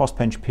 She's a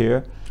crossbench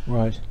peer,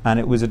 right? And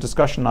it was a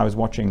discussion I was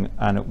watching,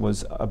 and it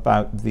was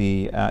about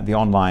the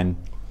online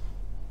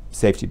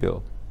safety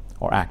bill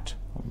or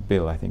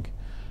bill, I think.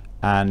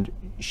 And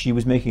she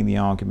was making the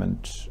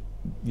argument,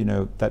 you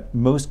know, that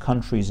most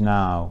countries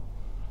now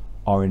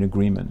are in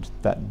agreement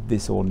that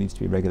this all needs to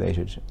be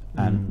regulated,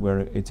 and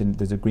where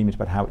there's agreement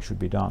about how it should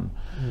be done.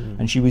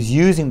 And she was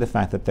using the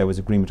fact that there was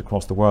agreement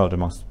across the world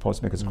amongst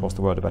policymakers across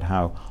the world about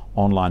how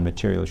online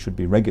material should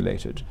be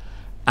regulated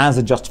as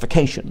a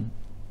justification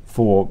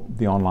for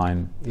the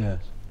online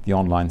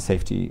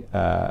safety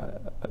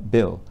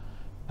bill,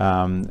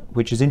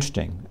 which is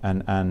interesting.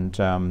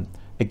 And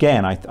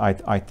again,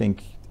 I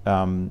think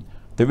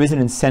there is an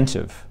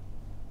incentive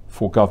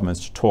for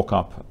governments to talk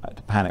up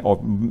to panic, or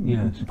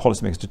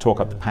policymakers to talk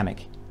up the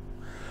panic.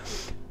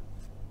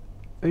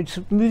 it's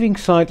moving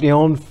slightly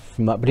on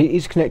from that, but it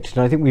is connected,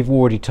 and I think we've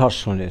already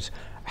touched on it.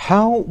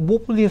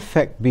 What will the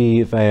effect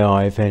be of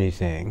AI, if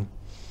anything,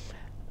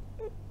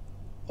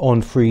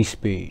 on free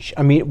speech?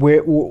 I mean,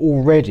 we're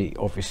already,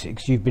 obviously,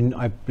 because you've been,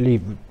 I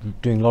believe,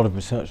 doing a lot of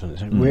research on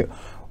this,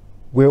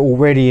 we're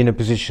already in a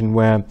position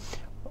where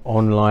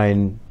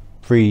online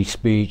free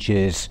speech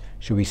is,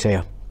 should we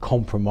say,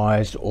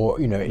 compromised, or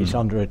it's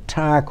under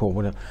attack, or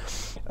whatever.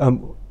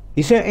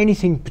 Is there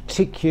anything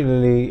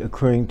particularly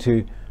occurring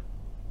to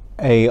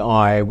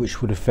AI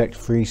which would affect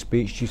free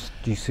speech?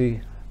 Do you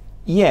see?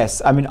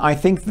 Yes, I mean, I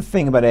think the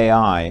thing about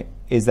AI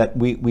is that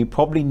we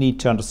probably need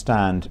to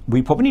understand,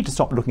 we probably need to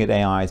stop looking at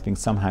AI as being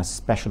somehow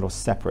special or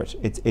separate.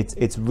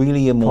 It's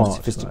really a more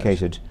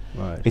sophisticated,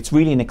 right. It's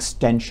really an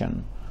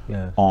extension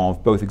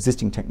of both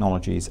existing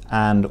technologies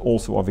and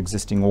also of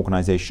existing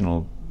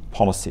organizational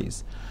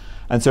policies.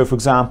 And so, for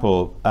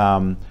example,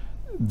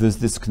 there's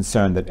this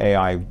concern that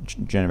AI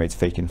generates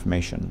fake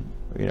information,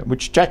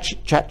 which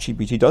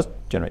ChatGPT does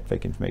generate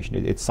fake information.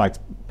 It cites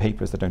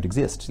papers that don't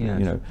exist,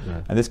 and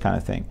this kind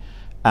of thing.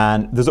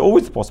 And there's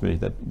always the possibility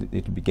that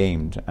it'll be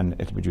gamed and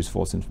it'll produce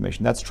false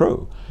information. That's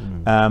true.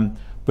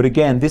 But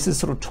again, this is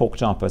sort of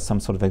talked up as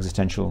some sort of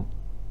existential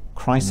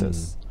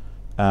crisis.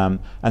 And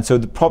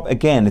so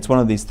again, it's one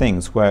of these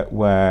things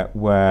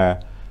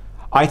where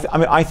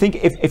I think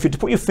if you're to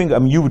put your finger, I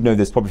mean, you would know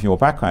this probably from your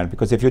background,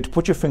 because if you're to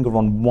put your finger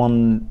on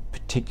one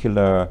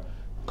particular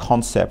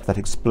concept that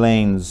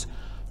explains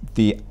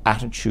the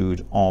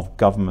attitude of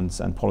governments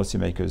and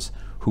policymakers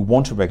who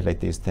want to regulate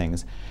these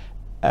things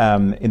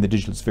in the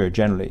digital sphere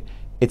generally,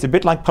 it's a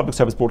bit like public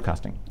service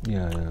broadcasting,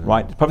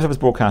 right? Public service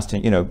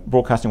broadcasting,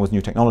 broadcasting was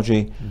new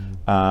technology,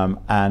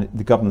 and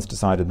the governments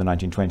decided in the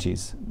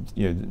 1920s,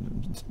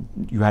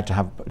 it had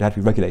to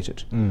be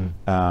regulated,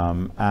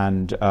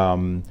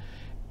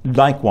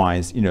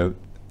 likewise,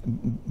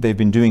 they've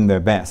been doing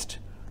their best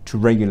to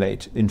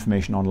regulate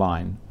information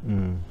online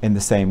in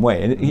the same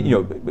way,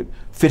 and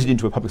fitted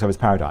into a public service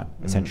paradigm,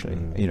 essentially.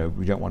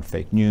 We don't want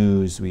fake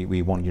news.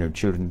 We want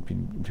children to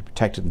be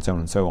protected, and so on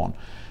and so on.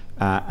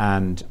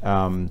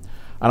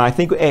 And I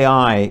think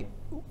AI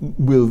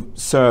will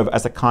serve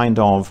as a kind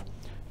of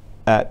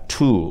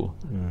tool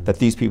that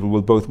these people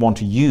will both want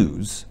to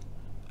use,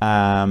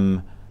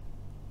 and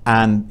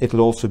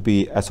it'll also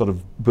be a sort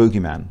of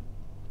bogeyman.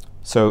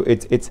 So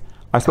it's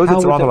I suppose how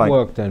it's rather would that like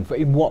work then?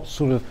 In what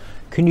sort of,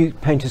 can you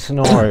paint a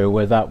scenario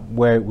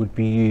where it would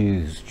be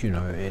used,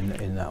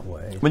 in that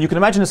way? Well, you can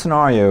imagine a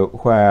scenario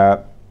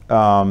where,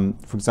 for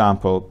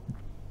example,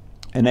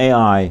 an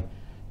AI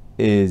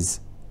is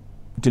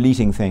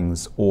deleting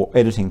things or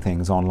editing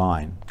things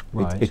online.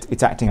 Right.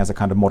 It's acting as a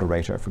kind of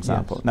moderator, for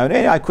example. Yes. Now, an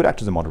AI could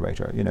act as a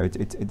moderator.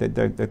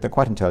 They're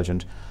quite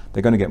intelligent.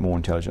 They're going to get more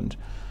intelligent,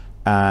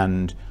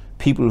 and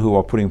people who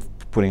are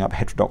putting up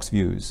heterodox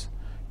views,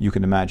 you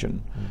can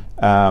imagine.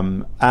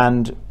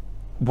 And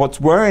what's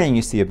worrying,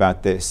 you see,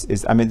 about this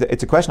is, I mean,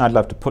 it's a question I'd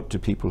love to put to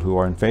people who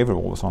are in favor of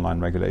all this online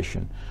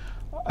regulation.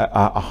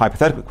 A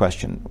hypothetical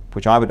question,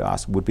 which I would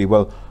ask, would be,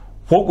 well,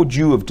 what would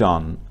you have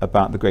done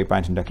about the Great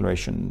Barrington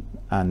Declaration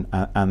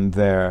and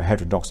their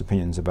heterodox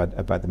opinions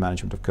about the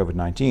management of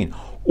COVID-19?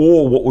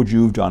 Or what would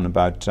you have done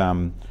about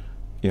Hunter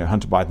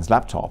Biden's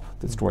laptop,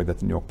 the story that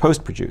the New York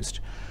Post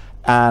produced?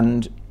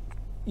 And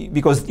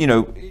because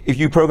if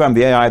you program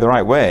the AI the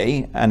right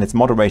way and it's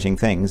moderating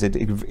things, it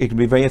can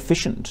be very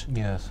efficient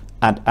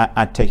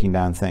at taking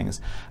down things.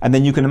 And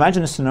then you can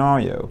imagine a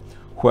scenario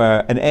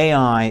where an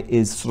AI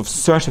is sort of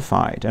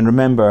certified. And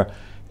remember,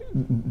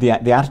 the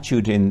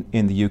attitude in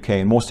the UK,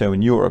 and more so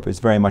in Europe, is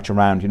very much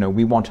around,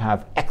 we want to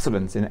have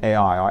excellence in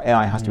AI. Our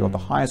AI has to be of the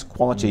highest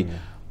quality,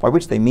 by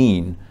which they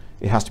mean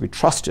it has to be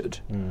trusted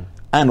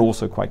and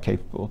also quite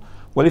capable.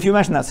 Well, if you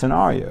imagine that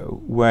scenario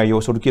where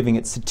you're sort of giving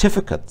it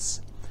certificates,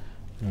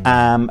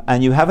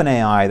 and you have an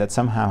AI that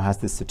somehow has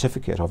this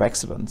certificate of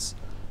excellence,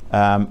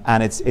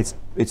 and it's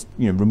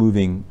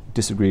removing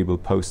disagreeable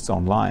posts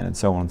online and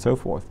so on and so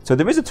forth. So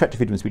there is a threat to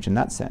freedom of speech in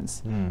that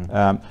sense.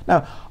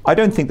 Now, I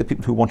don't think that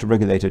people who want to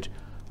regulate it,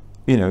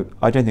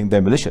 I don't think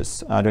they're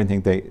malicious. I don't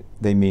think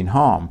they mean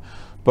harm.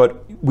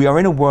 But we are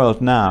in a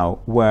world now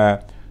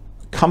where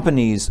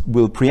companies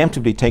will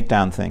preemptively take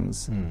down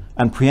things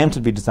and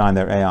preemptively design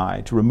their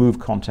AI to remove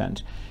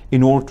content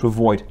in order to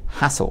avoid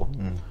hassle.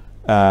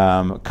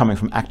 Coming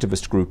from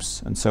activist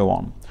groups and so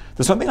on.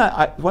 There's something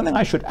one thing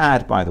I should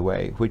add, by the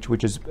way,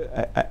 which is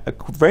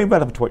very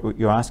relevant to what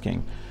you're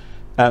asking.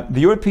 The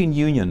European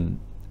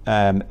Union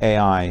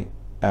AI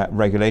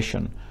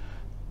regulation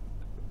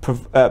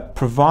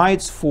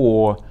provides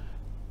for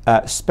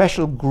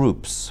special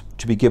groups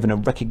to be given a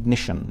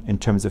recognition in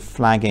terms of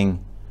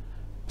flagging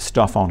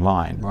stuff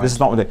online. Right. This is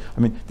not what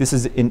this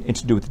is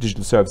to do with the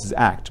Digital Services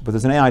Act, but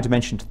there's an AI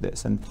dimension to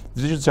this, and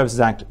the Digital Services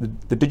Act,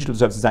 the Digital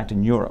Services Act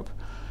in Europe,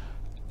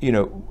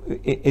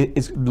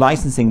 it's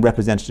licensing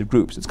representative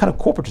groups. It's kind of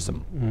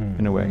corporatism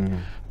in a way.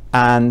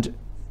 And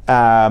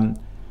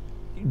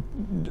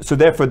so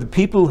therefore the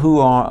people who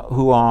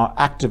are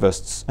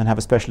activists and have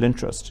a special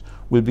interest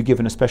will be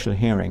given a special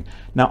hearing.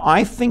 Now,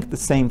 I think the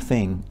same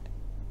thing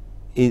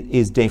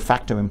is de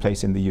facto in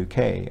place in the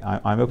UK.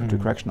 I'm open to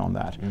correction on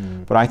that.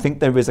 But I think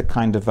there is a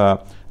kind of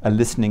a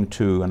listening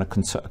to and a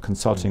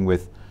consulting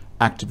with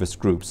activist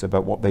groups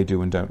about what they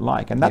do and don't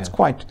like. And that's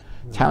quite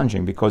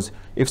challenging, because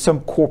if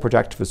some corporate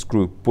activist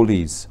group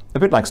bullies, a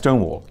bit like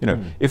Stonewall,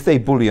 if they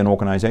bully an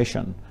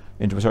organization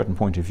into a certain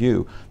point of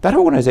view, that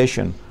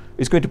organization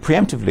is going to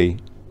preemptively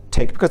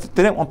take, because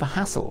they don't want the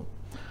hassle.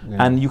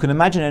 And you can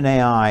imagine an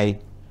AI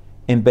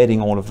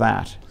embedding all of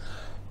that.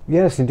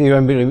 Yes, indeed. I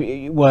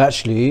mean, well,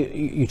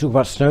 actually, you talk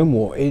about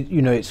Stonewall.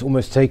 It's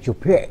almost take your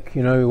pick.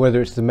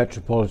 Whether it's the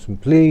Metropolitan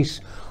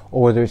Police,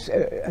 or whether it's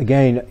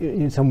again,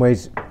 in some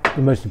ways,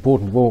 the most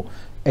important of all,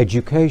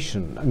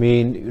 education. I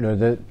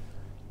mean,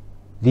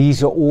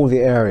 these are all the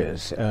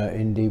areas,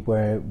 indeed,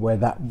 where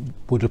that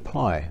would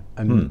apply.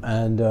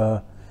 And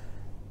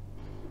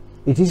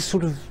it is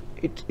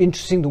it's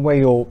interesting the way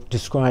you're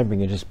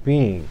describing it as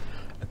being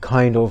a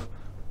kind of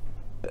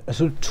a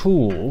sort of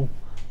tool,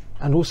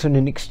 and also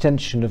an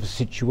extension of a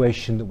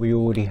situation that we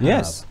already have.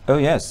 Yes. Oh,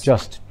 yes.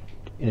 Just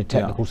in a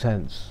technical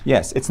sense.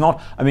 Yes. It's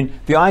not. I mean,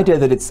 the idea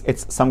that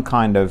it's some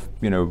kind of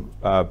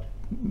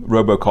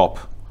RoboCop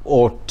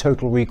or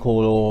Total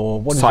Recall or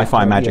what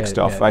sci-fi magic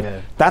stuff, right? Yeah.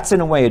 That's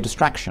in a way a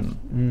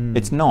distraction.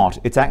 It's not.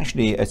 It's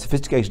actually a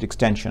sophisticated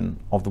extension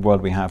of the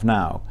world we have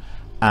now,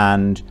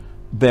 and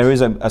there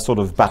is a sort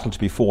of battle to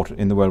be fought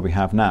in the world we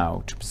have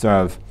now to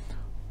preserve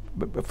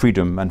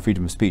freedom and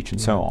freedom of speech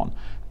and so on.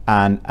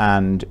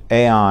 And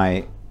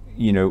AI,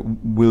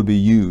 will be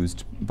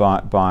used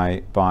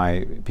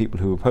by people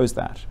who oppose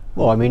that.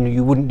 Well, I mean,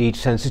 you wouldn't need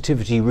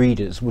sensitivity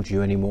readers, would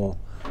you, anymore?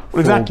 Well,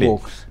 exactly.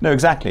 Books? No,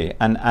 exactly.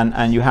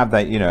 And you have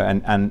that,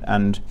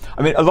 and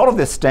I mean, a lot of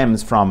this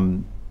stems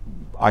from,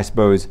 I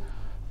suppose,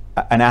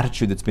 an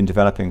attitude that's been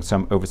developing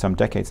over some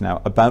decades now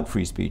about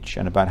free speech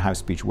and about how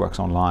speech works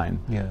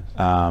online. Yes.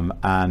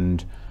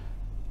 And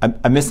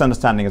a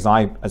misunderstanding, as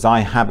I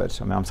have it,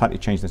 I mean, I'm slightly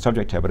changing the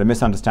subject here, but a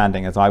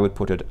misunderstanding, as I would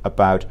put it,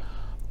 about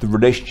the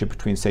relationship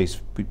between say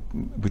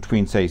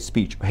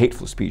speech,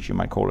 hateful speech, you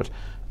might call it,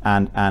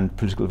 and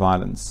political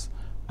violence.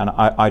 And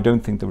I don't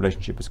think the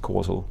relationship is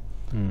causal.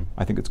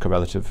 I think it's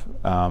correlative.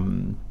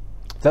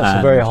 That's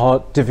a very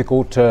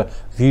difficult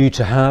view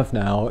to have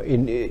now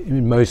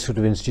in most sort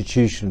of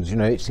institutions.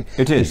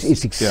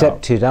 It's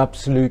accepted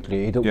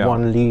absolutely that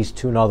one leads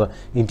to another.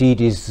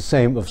 Indeed, is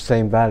of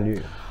same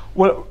value.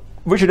 Well,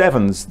 Richard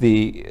Evans,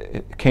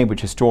 the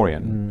Cambridge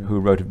historian who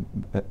wrote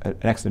an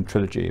excellent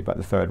trilogy about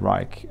the Third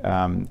Reich,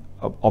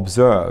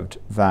 observed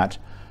that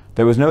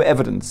there was no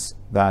evidence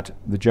that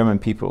the German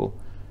people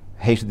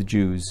hated the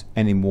Jews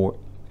any more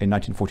in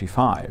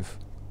 1945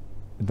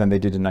 than they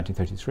did in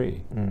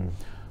 1933,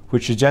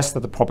 which suggests that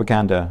the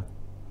propaganda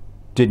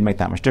didn't make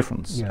that much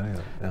difference.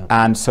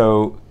 And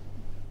so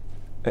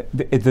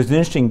there's an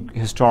interesting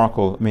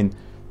historical, I mean,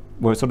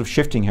 we're sort of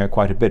shifting here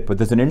quite a bit, but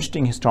there's an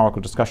interesting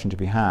historical discussion to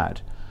be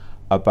had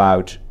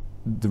about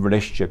the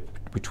relationship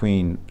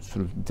between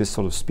this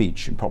sort of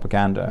speech and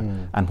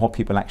propaganda and what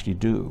people actually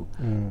do.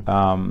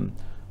 And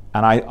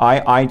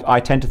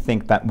I tend to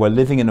think that we're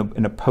living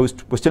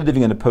we're still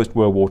living in a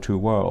post-World War II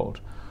world,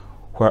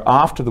 where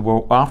after the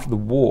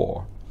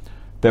war,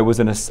 there was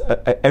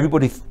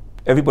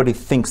everybody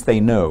thinks they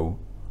know,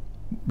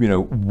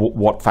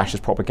 what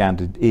fascist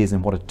propaganda is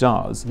and what it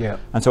does.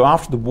 And so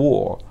after the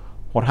war,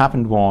 what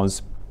happened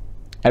was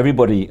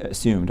everybody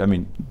assumed, I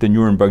mean, the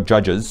Nuremberg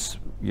judges,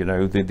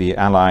 the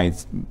Allied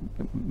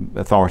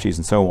authorities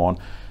and so on,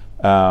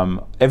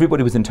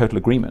 everybody was in total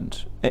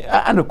agreement.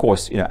 And of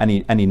course,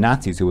 any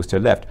Nazis who were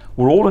still left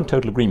were all in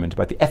total agreement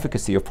about the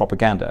efficacy of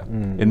propaganda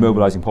in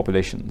mobilizing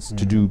populations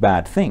to do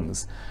bad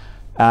things.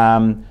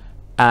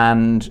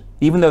 And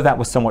even though that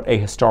was somewhat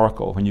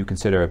ahistorical when you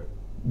consider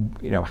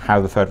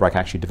how the Third Reich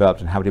actually developed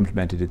and how it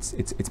implemented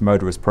its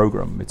murderous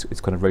program, its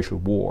kind of racial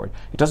war,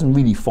 it doesn't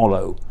really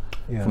follow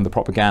from the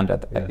propaganda,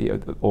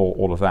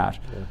 all of that.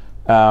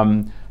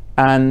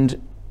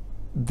 And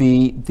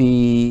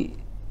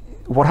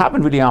what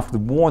happened really after the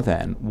war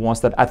then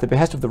was that at the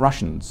behest of the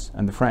Russians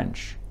and the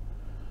French,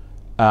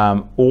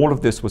 all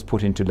of this was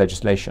put into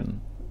legislation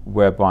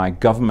whereby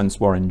governments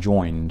were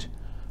enjoined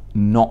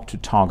not to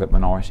target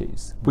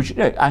minorities, which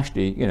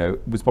actually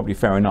was probably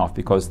fair enough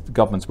because the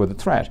governments were the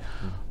threat.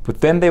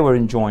 But then they were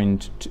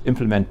enjoined to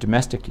implement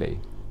domestically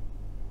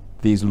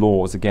these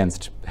laws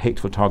against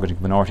hateful targeting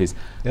of minorities,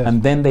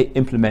 and then they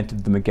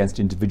implemented them against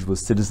individual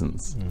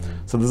citizens.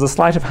 So there's a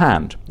sleight of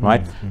hand,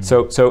 right?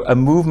 So a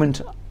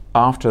movement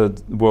after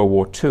World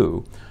War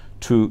II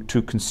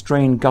to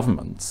constrain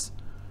governments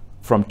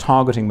from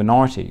targeting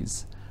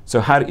minorities.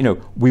 So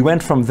we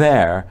went from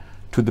there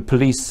to the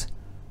police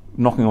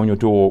knocking on your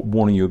door,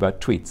 warning you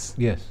about tweets.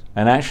 Yes.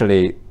 And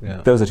actually,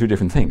 those are two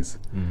different things.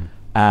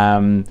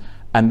 And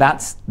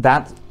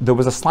there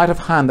was a sleight of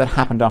hand that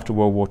happened after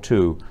World War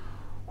II,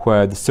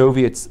 where the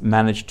Soviets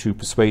managed to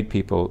persuade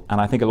people,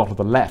 and I think a lot of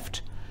the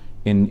left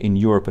in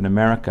Europe and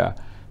America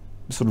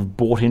sort of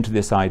bought into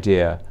this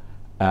idea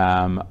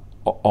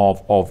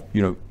of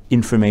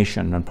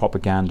information and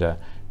propaganda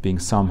being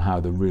somehow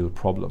the real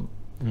problem,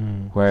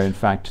 where in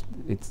fact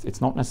it's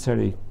not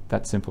necessarily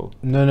that simple.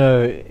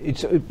 No,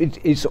 it's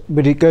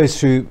but it goes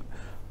through.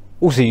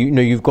 Also,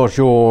 you've got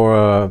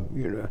your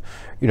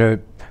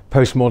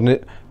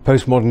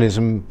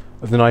postmodernism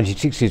of the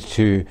 1960s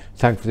to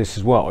thank for this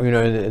as well.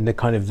 And the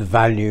kind of the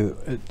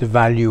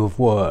value of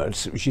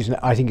words, which is,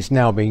 I think, it's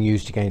now being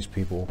used against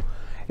people.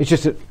 It's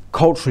just that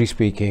culturally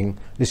speaking,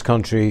 this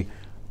country,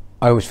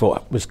 I always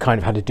thought, was kind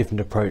of had a different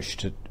approach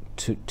to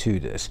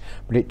this,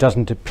 but it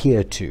doesn't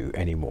appear to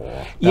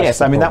anymore.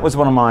 Yes, I mean that was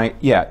one of my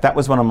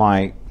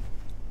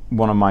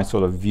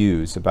sort of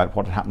views about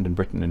what had happened in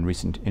Britain in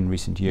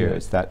recent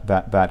years. That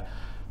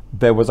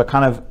there was a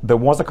kind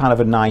of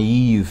a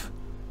naive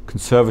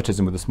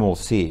conservatism with a small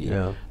c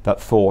that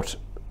thought,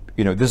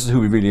 this is who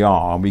we really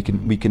are, and we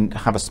can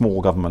have a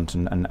small government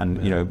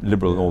and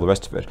liberal and all the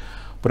rest of it.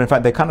 But in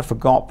fact, they kind of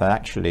forgot that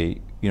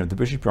actually, the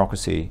British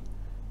bureaucracy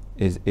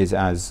is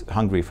as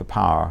hungry for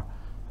power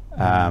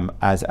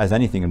as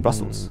anything in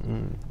Brussels.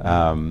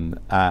 And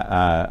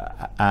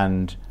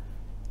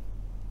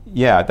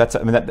yeah, that's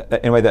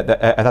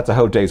that's a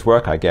whole day's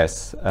work, I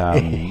guess.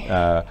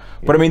 But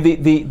I mean,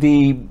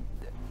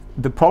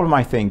 the problem,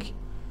 I think,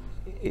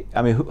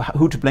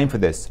 who to blame for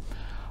this?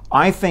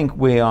 I think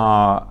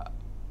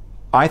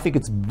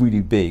it's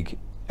really big.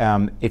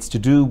 It's to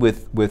do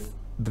with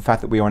the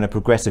fact that we are in a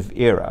progressive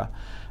era,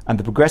 and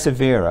the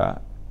progressive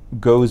era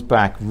goes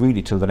back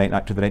really to the late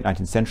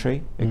 19th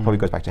century. It probably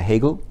goes back to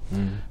Hegel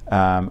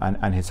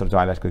and his sort of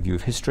dialectical view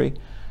of history.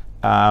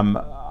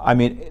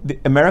 The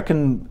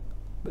American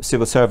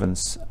civil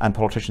servants and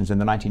politicians in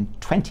the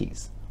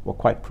 1920s were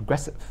quite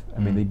progressive.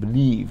 They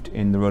believed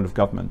in the role of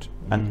government.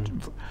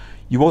 And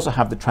you also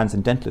have the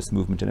transcendentalist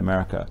movement in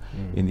America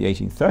in the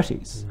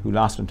 1830s, who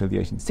lasted until the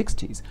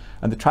 1860s.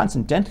 And the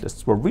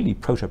transcendentalists were really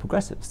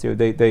proto-progressives.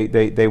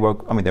 They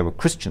were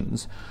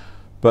Christians,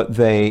 but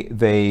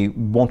they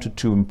wanted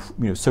to,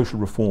 social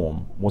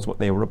reform was what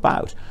they were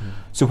about.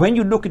 So when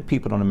you look at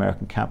people on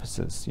American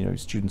campuses,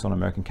 students on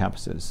American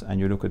campuses, and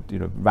you look at,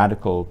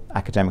 radical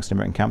academics on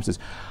American campuses,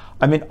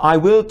 I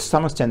will, to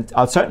some extent,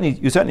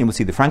 you certainly will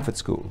see the Frankfurt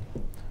School,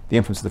 the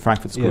influence of the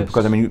Frankfurt School,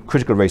 because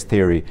critical race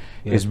theory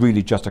is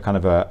really just a kind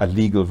of a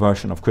legal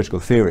version of critical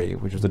theory,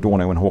 which was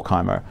Adorno and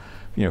Horkheimer,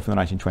 from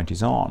the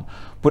 1920s on.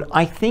 But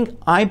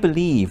I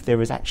believe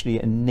there is actually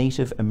a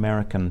Native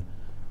American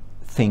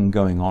thing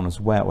going on as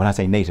well. When I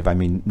say native, I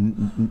mean,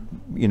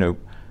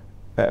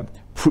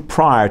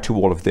 prior to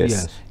all of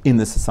this in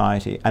the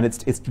society, and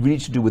it's really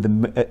to do with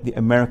the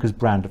America's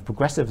brand of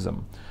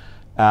progressivism,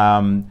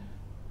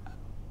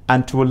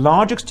 and to a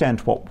large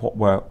extent, what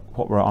we're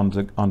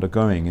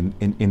undergoing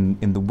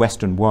in the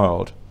Western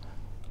world,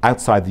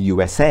 outside the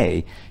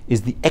USA,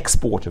 is the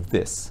export of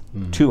this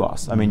to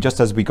us. Just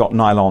as we got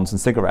nylons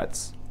and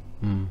cigarettes,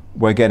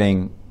 we're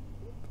getting,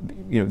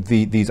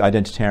 these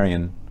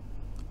identitarian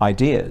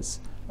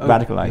ideas,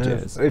 radical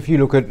ideas. If you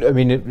look at,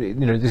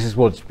 this is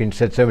what's been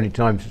said so many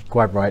times, it's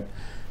quite right.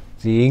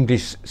 The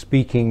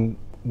English-speaking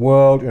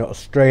world,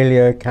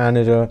 Australia,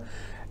 Canada,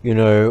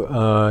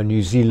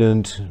 New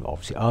Zealand,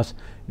 obviously us,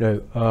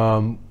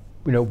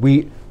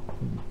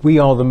 we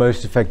are the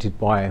most affected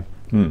by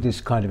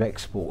this kind of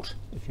export,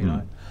 if you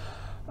like.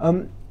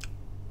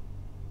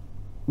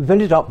 We've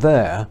ended up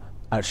there,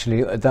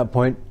 actually, at that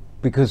point,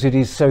 because it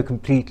is so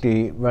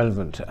completely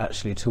relevant,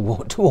 actually, to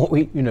what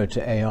we,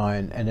 to AI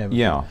and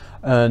everything,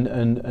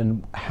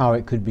 and how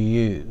it could be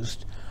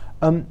used.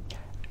 I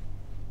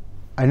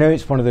know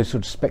it's one of those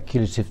sort of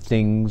speculative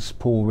things,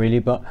 Paul, really,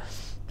 but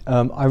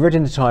I read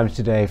in the Times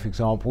today, for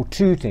example,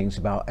 two things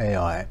about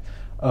AI.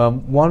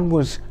 One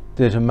was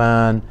that a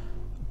man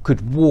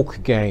could walk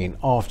again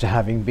after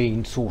having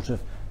been sort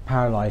of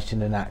paralyzed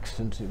in an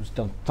accident. It was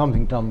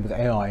something done with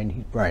AI in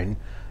his brain,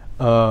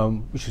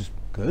 which was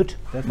good,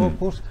 therefore, of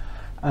course.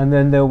 And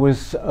then there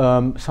was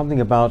something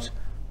about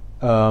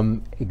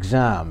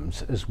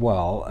exams as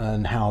well,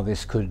 and how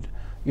this could,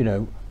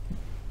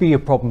 be a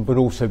problem, but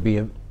also be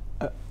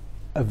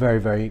a very,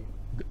 very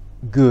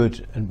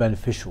good and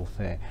beneficial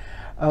thing.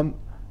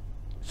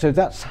 So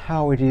that's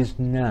how it is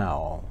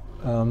now,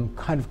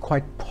 kind of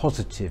quite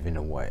positive in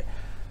a way.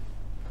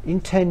 In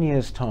 10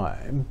 years'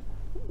 time,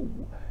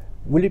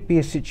 will it be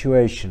a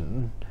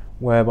situation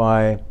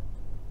whereby, I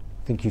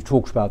think you've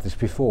talked about this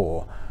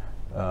before,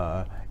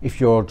 if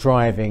you're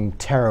driving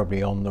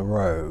terribly on the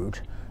road,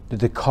 that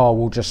the car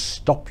will just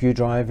stop you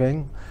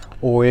driving?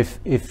 Or if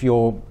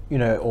you're,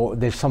 or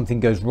there's something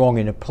goes wrong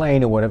in a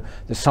plane or whatever,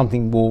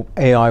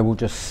 AI will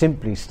just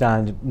simply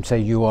stand and say,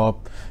 you are,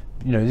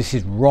 this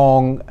is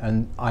wrong,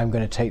 and I'm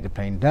going to take the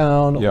plane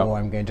down, or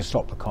I'm going to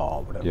stop the car,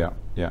 or whatever.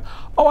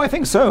 Oh, I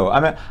think so.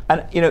 And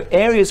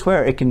areas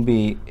where it can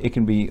be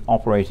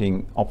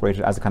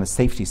operated as a kind of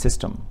safety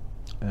system.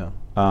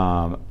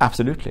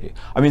 Absolutely.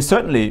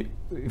 Certainly,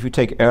 if you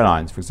take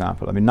airlines, for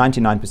example,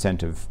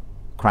 99% of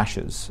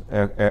crashes,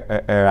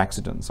 air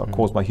accidents, are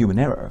caused by human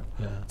error.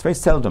 It's very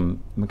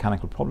seldom a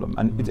mechanical problem,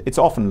 and it's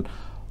often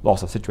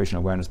loss of situational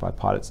awareness by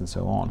pilots and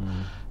so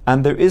on.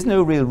 And there is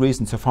no real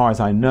reason, so far as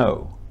I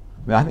know,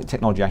 I think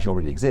technology actually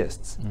already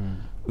exists,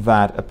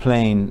 that a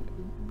plane,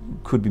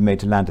 could be made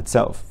to land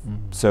itself.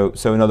 So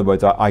in other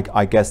words,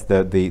 I guess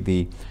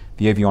the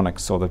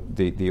avionics or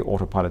the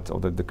autopilot or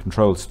the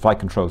flight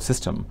control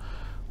system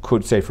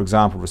could say, for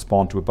example,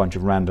 respond to a bunch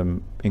of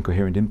random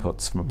incoherent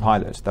inputs from a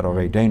pilot that are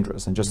very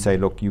dangerous, and just say,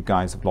 look, you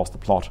guys have lost the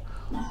plot.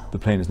 The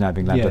plane is now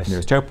being landed at the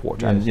nearest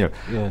airport. And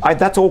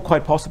that's all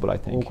quite possible, I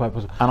think. All quite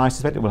possible. And I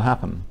suspect it will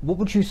happen. What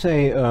would you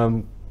say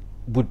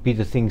would be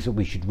the things that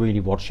we should really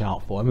watch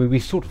out for? I mean, we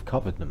sort of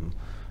covered them,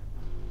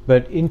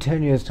 but in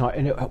 10 years'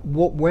 time,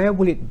 where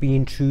will it be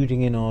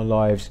intruding in our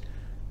lives?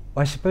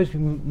 I suppose we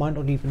might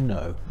not even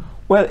know.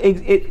 Well,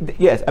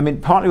 yes, I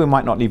mean, partly we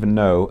might not even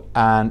know,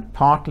 and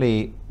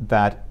partly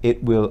that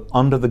it will,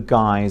 under the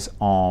guise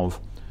of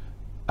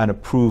an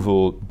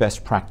approval,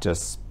 best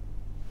practice,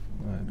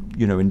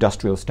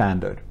 industrial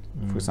standard,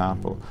 for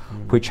example,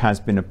 which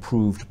has been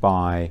approved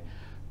by,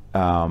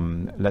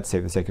 let's say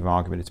for the sake of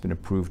argument, it's been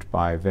approved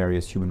by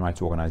various human rights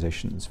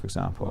organizations, for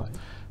example,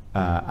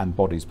 and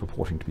bodies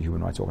purporting to be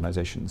human rights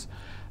organizations,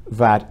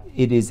 that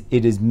it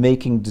is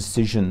making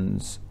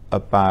decisions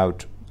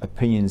about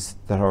opinions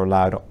that are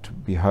allowed to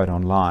be heard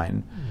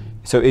online.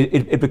 So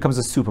it becomes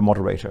a super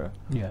moderator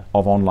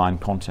of online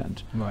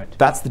content. Right.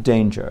 That's the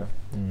danger.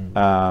 And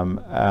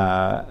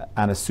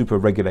a super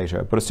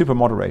regulator, but a super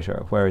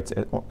moderator where it's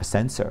a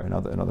censor, in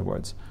other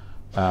words,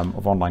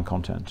 of online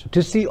content.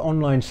 Does the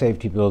online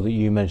safety bill that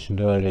you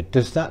mentioned earlier,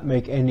 does that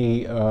make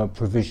any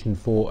provision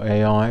for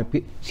AI?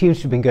 It seems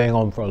to have been going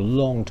on for a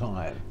long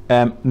time.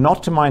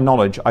 Not to my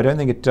knowledge. I don't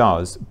think it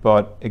does.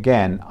 But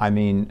again, I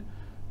mean,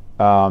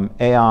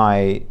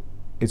 AI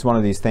is one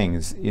of these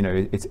things.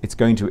 It's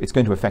going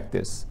to affect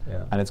this,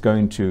 and it's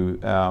going to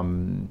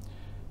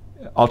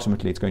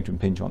ultimately it's going to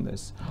impinge on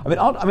this.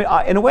 I mean,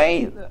 in a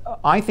way,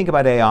 I think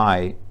about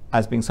AI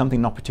as being something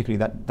not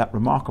particularly that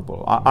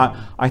remarkable.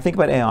 I think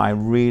about AI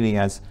really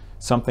as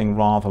something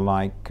rather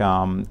like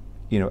a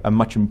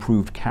much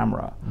improved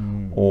camera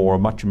or a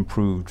much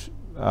improved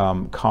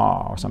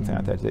car or something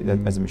like that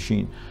as a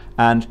machine.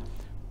 And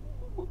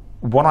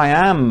what I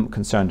am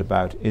concerned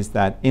about is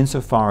that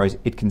insofar as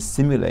it can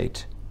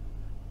simulate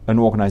an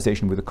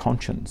organization with a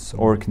conscience,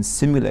 or it can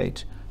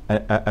simulate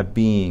a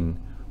being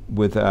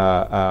with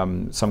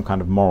some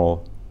kind of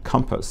moral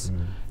compass,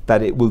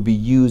 that it will be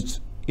used,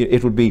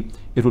 it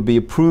will be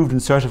approved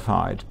and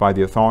certified by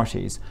the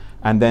authorities,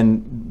 and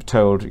then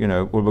told,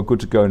 well, we're good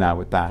to go now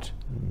with that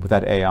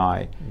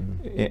AI.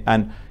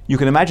 And you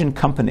can imagine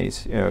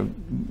companies who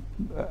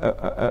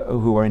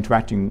are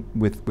interacting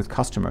with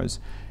customers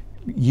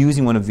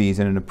using one of these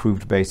in an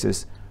approved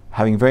basis,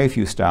 having very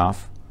few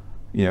staff,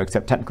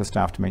 except technical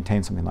staff, to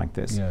maintain something like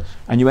this. Yes.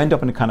 And you end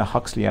up in a kind of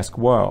Huxley-esque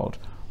world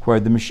where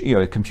the machine,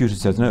 a computer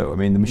says no. I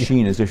mean, the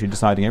machine is literally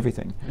deciding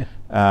everything.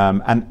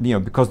 And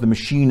because the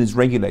machine is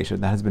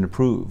regulated, that has been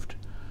approved,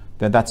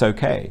 then that's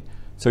okay.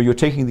 So you're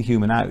taking the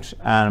human out.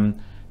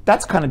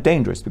 That's kind of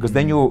dangerous, because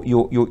then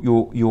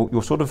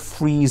you're sort of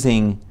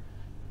freezing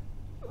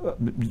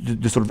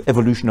the sort of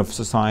evolution of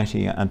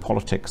society and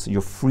politics.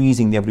 You're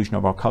freezing the evolution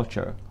of our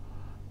culture.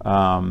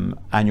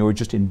 And you're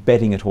just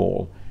embedding it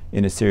all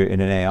in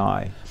an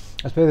AI. I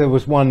suppose there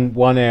was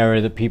one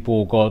area that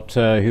people got,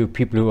 who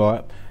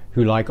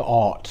like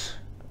art,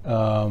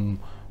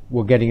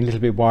 were getting a little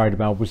bit worried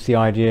about, was the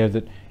idea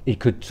that it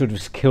could sort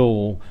of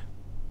kill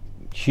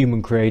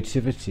human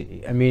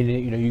creativity. I mean,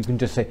 you can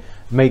just say,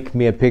 make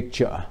me a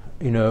picture,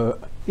 in the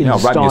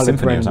style of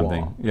symphony or Renoir,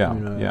 something.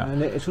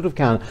 And it sort of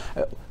can.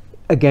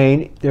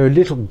 Again, there are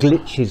little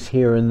glitches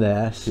here and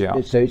there,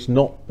 so it's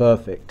not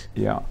perfect.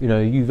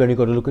 You've only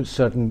got to look at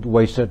certain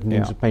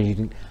things are painted. You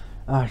think,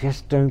 I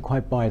just don't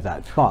quite buy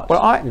that. But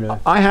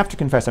well, I have to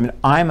confess. I mean,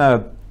 I'm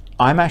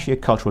actually a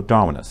cultural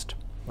Darwinist.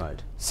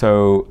 Right.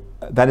 So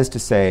that is to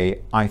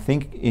say, I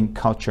think in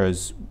culture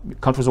is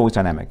always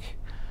dynamic.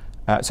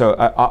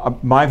 So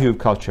my view of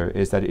culture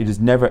is that it is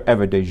never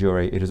ever de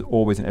jure. It is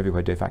always and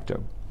everywhere de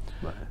facto.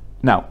 Right.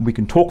 Now we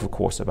can talk, of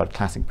course, about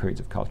classic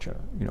periods of culture.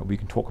 We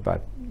can talk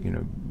about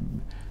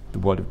the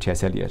world of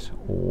T.S. Eliot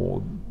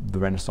or the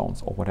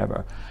Renaissance or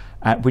whatever,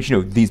 which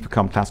these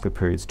become classical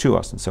periods to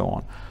us and so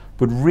on.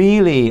 But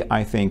really,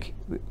 I think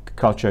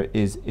culture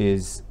is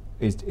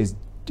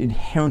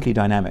inherently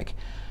dynamic,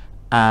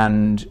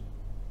 and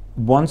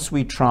once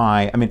we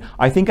try,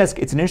 I think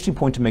it's an interesting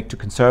point to make to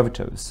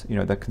conservatives.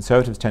 That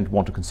conservatives tend to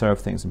want to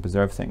conserve things and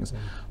preserve things,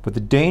 but the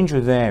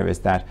danger there is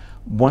that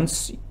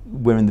once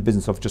we're in the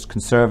business of just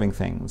conserving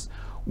things,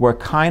 we're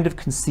kind of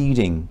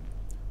conceding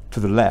to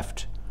the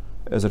left,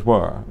 as it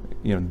were,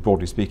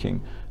 broadly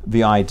speaking,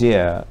 the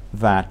idea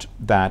that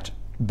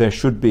there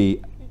should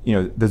be,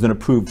 there's an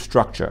approved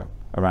structure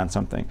around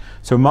something.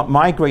 So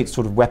my great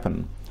sort of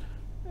weapon,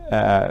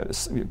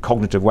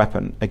 cognitive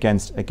weapon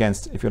against,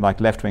 if you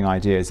like, left-wing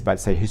ideas about,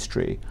 say,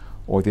 history,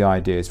 or the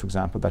ideas, for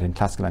example, that in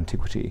classical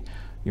antiquity,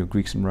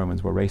 Greeks and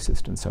Romans were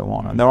racist and so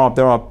on. And there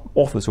are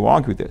authors who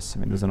argue this.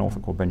 There's an author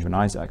called Benjamin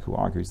Isaac who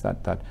argues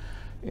that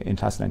in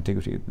classical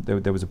antiquity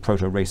there was a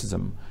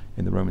proto-racism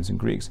in the Romans and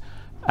Greeks.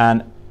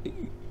 And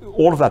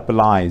all of that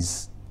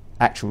belies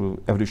actual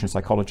evolutionary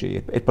psychology.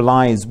 It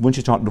belies, once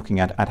you start looking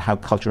at how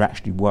culture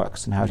actually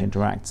works and how it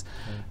interacts.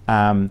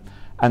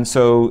 And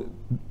so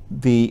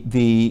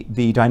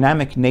the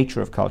dynamic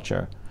nature of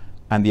culture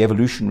and the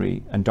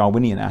evolutionary and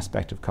Darwinian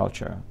aspect of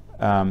culture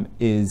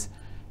is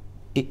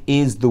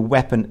the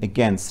weapon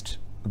against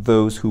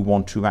those who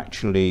want to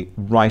actually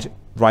write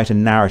a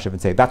narrative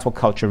and say that's what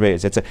culture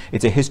is. It's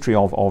a history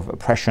of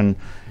oppression,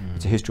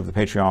 it's a history of the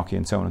patriarchy,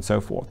 and so on and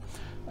so forth.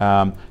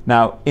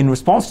 Now, in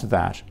response to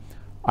that,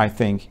 I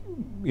think,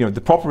 you know, the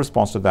proper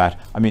response to that,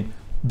 I mean,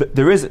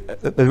 there is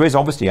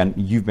obviously, and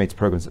you've made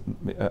programs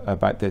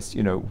about this,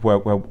 you know,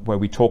 where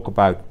we talk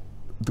about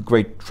the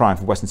great triumph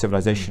of Western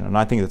civilization, and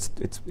I think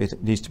it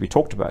needs to be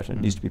talked about and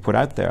it needs to be put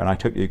out there, and I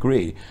totally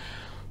agree.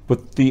 But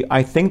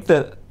I think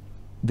that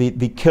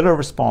the killer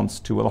response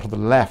to a lot of the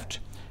left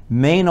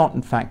may not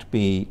in fact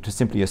be to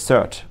simply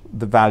assert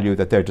the value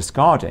that they're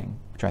discarding,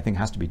 which I think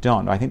has to be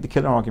done. I think the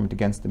killer argument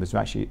against them is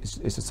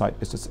to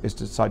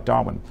cite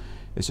Darwin.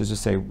 It's just to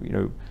say, you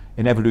know,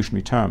 in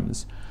evolutionary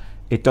terms,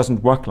 it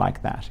doesn't work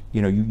like that.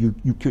 You know,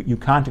 you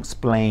can't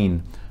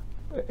explain.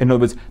 In other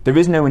words, there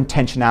is no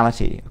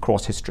intentionality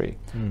across history.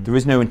 There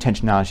is no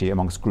intentionality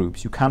amongst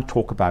groups. You can't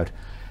talk about,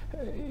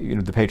 you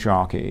know, the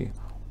patriarchy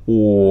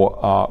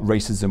or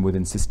racism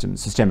within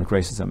systems, systemic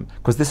racism,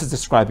 because this is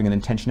describing an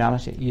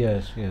intentionality.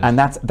 Yes, yes. And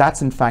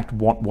that's in fact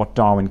what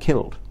Darwin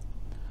killed.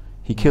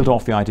 He killed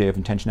off the idea of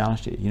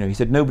intentionality. You know, he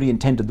said nobody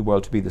intended the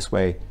world to be this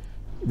way.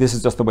 This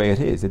is just the way it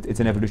is. It's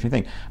an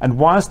evolutionary thing. And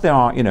whilst there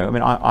are, you know, I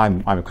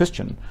mean, I'm a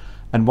Christian,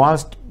 and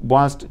whilst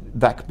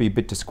that could be a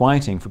bit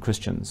disquieting for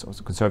Christians or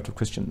conservative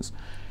Christians,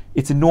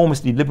 it's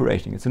enormously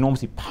liberating. It's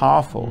enormously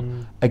powerful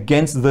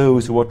against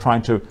those who are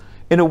trying to,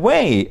 in a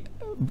way,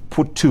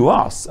 put to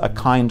us a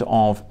kind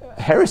of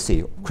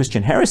heresy,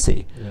 Christian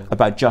heresy,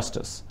 about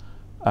justice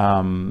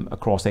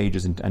across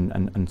ages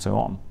and so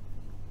on.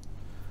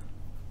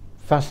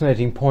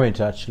 Fascinating point,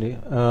 actually.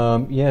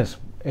 Yes,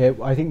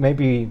 I think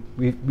maybe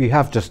we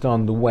have just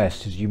done the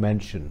West, as you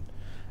mentioned.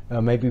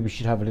 Maybe we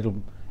should have a little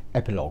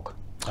epilogue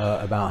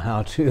about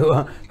how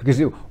to,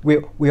 because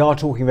we are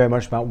talking very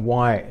much about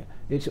why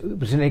it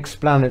was an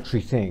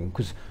explanatory thing,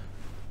 because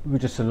we were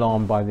just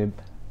alarmed by the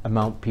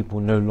amount people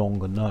no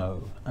longer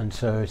know, and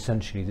so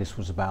essentially this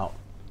was about,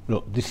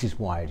 look, this is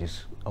why it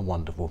is a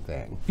wonderful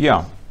thing.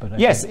 Yeah. But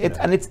yes,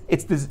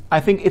 it's this.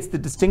 I think it's the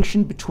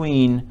distinction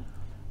between,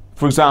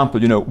 for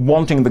example, you know,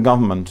 wanting the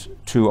government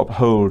to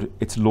uphold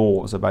its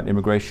laws about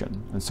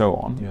immigration and so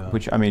on,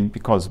 which, I mean,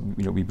 because,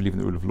 you know, we believe in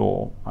the rule of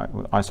law,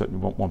 I certainly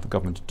want the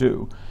government to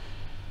do,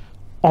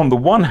 on the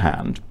one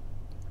hand,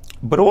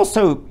 but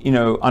also, you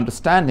know,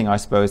 understanding, I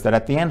suppose, that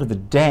at the end of the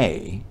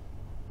day,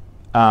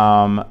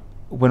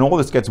 when all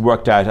this gets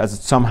worked out, as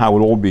it somehow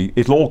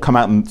it'll all come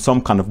out in some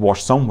kind of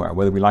wash somewhere,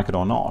 whether we like it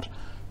or not.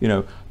 You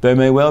know, there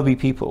may well be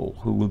people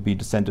who will be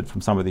descended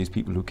from some of these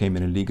people who came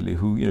in illegally,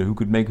 who, you know, who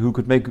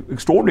could make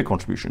extraordinary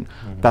contribution.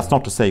 That's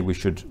not to say we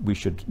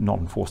should not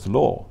enforce the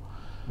law,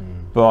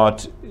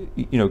 but,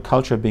 you know,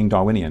 culture being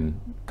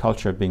Darwinian,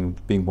 culture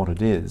being what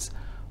it is.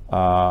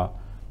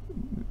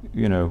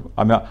 You know,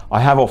 I mean,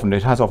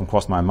 it has often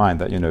crossed my mind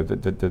that, you know,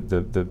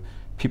 the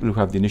people who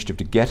have the initiative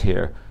to get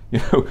here, you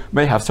know,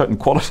 may have certain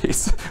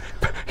qualities.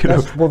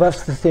 Well,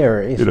 that's the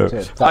theory, isn't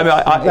it?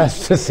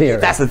 That's the theory.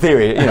 That's the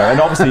theory, you know, and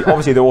obviously,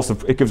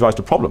 it gives rise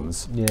to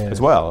problems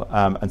as well,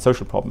 and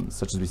social problems,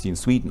 such as we see in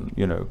Sweden,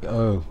 you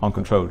know,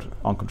 uncontrolled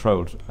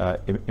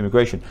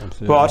immigration.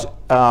 Absolutely.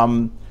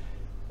 But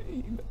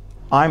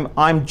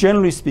I'm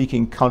generally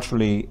speaking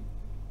culturally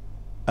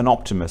an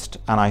optimist,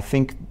 and I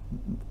think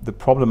the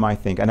problem,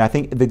 and I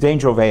think the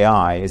danger of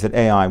AI is that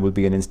AI will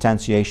be an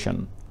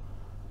instantiation,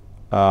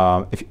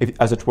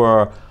 if as it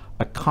were,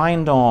 a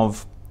kind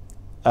of,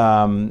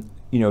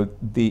 you know,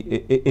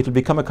 it'll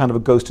become a kind of a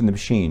ghost in the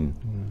machine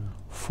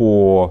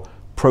for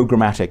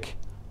programmatic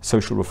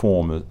social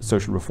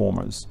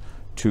reformers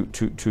to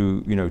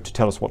you know, to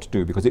tell us what to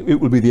do, because it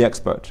will be the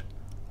expert,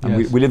 and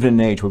we live in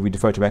an age where we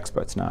defer to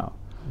experts now,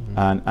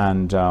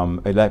 and you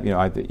know,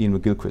 Ian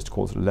McGilchrist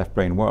calls it a left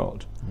brain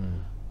world,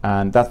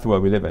 and that's the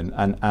world we live in,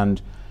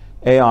 and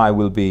AI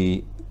will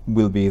be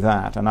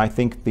that, and I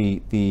think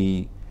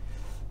the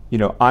you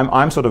know,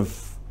 I'm sort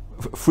of,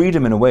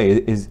 freedom in a way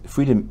is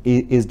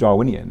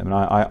Darwinian. I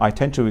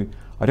mean,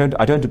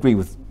 I don't agree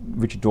with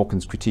Richard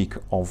Dawkins' critique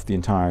of the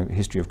entire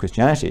history of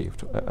Christianity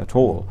at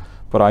all,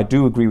 but I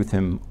do agree with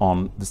him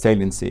on the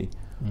saliency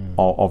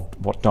of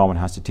what Darwin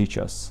has to teach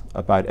us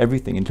about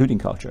everything, including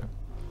culture.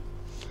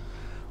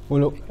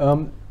 Well, look,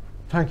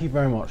 thank you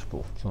very much,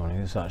 Paul, for joining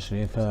us.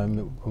 Actually,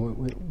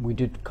 we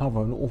did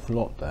cover an awful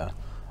lot there.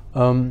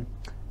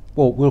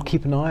 Well, we'll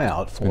keep an eye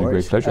out for it.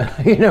 It's been a great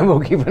pleasure. You know,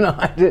 we'll keep an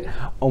eye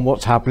on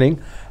what's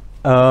happening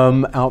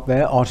out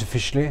there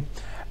artificially.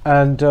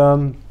 And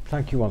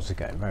thank you once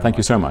again. Thank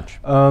you so much.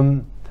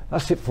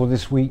 That's it for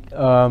this week.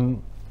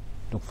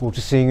 Look forward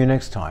to seeing you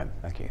next time.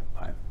 Thank you.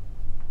 Bye.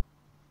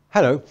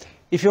 Hello.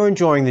 If you're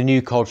enjoying the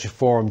New Culture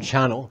Forum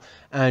channel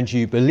and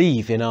you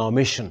believe in our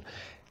mission,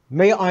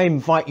 may I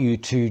invite you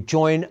to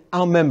join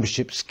our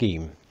membership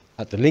scheme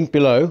at the link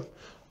below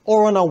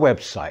or on our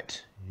website,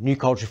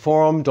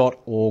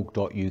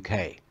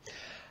 newcultureforum.org.uk.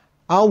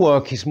 Our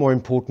work is more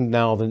important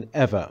now than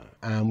ever,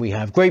 and we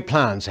have great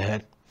plans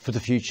ahead for the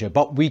future,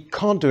 but we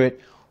can't do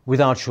it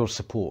without your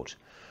support.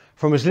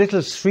 From as little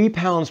as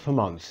 £3 per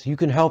month, you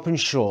can help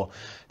ensure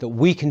that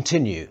we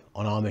continue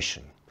on our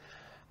mission.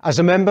 As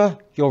a member,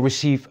 you'll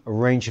receive a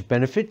range of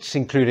benefits,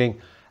 including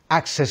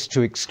access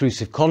to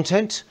exclusive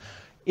content,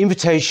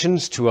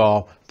 invitations to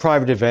our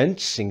private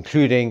events,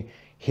 including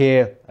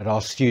here at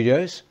our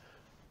studios,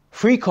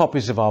 free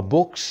copies of our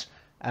books,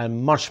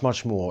 and much,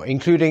 much more,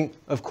 including,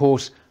 of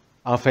course,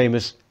 our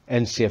famous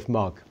NCF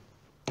mug.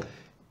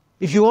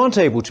 If you aren't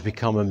able to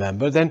become a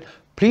member, then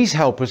please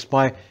help us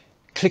by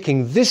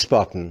clicking this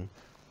button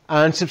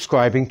and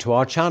subscribing to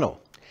our channel.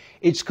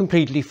 It's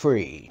completely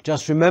free.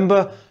 Just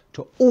remember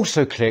to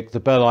also click the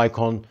bell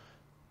icon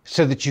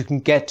so that you can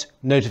get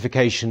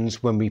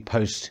notifications when we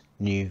post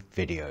new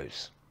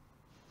videos.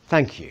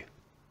 Thank you.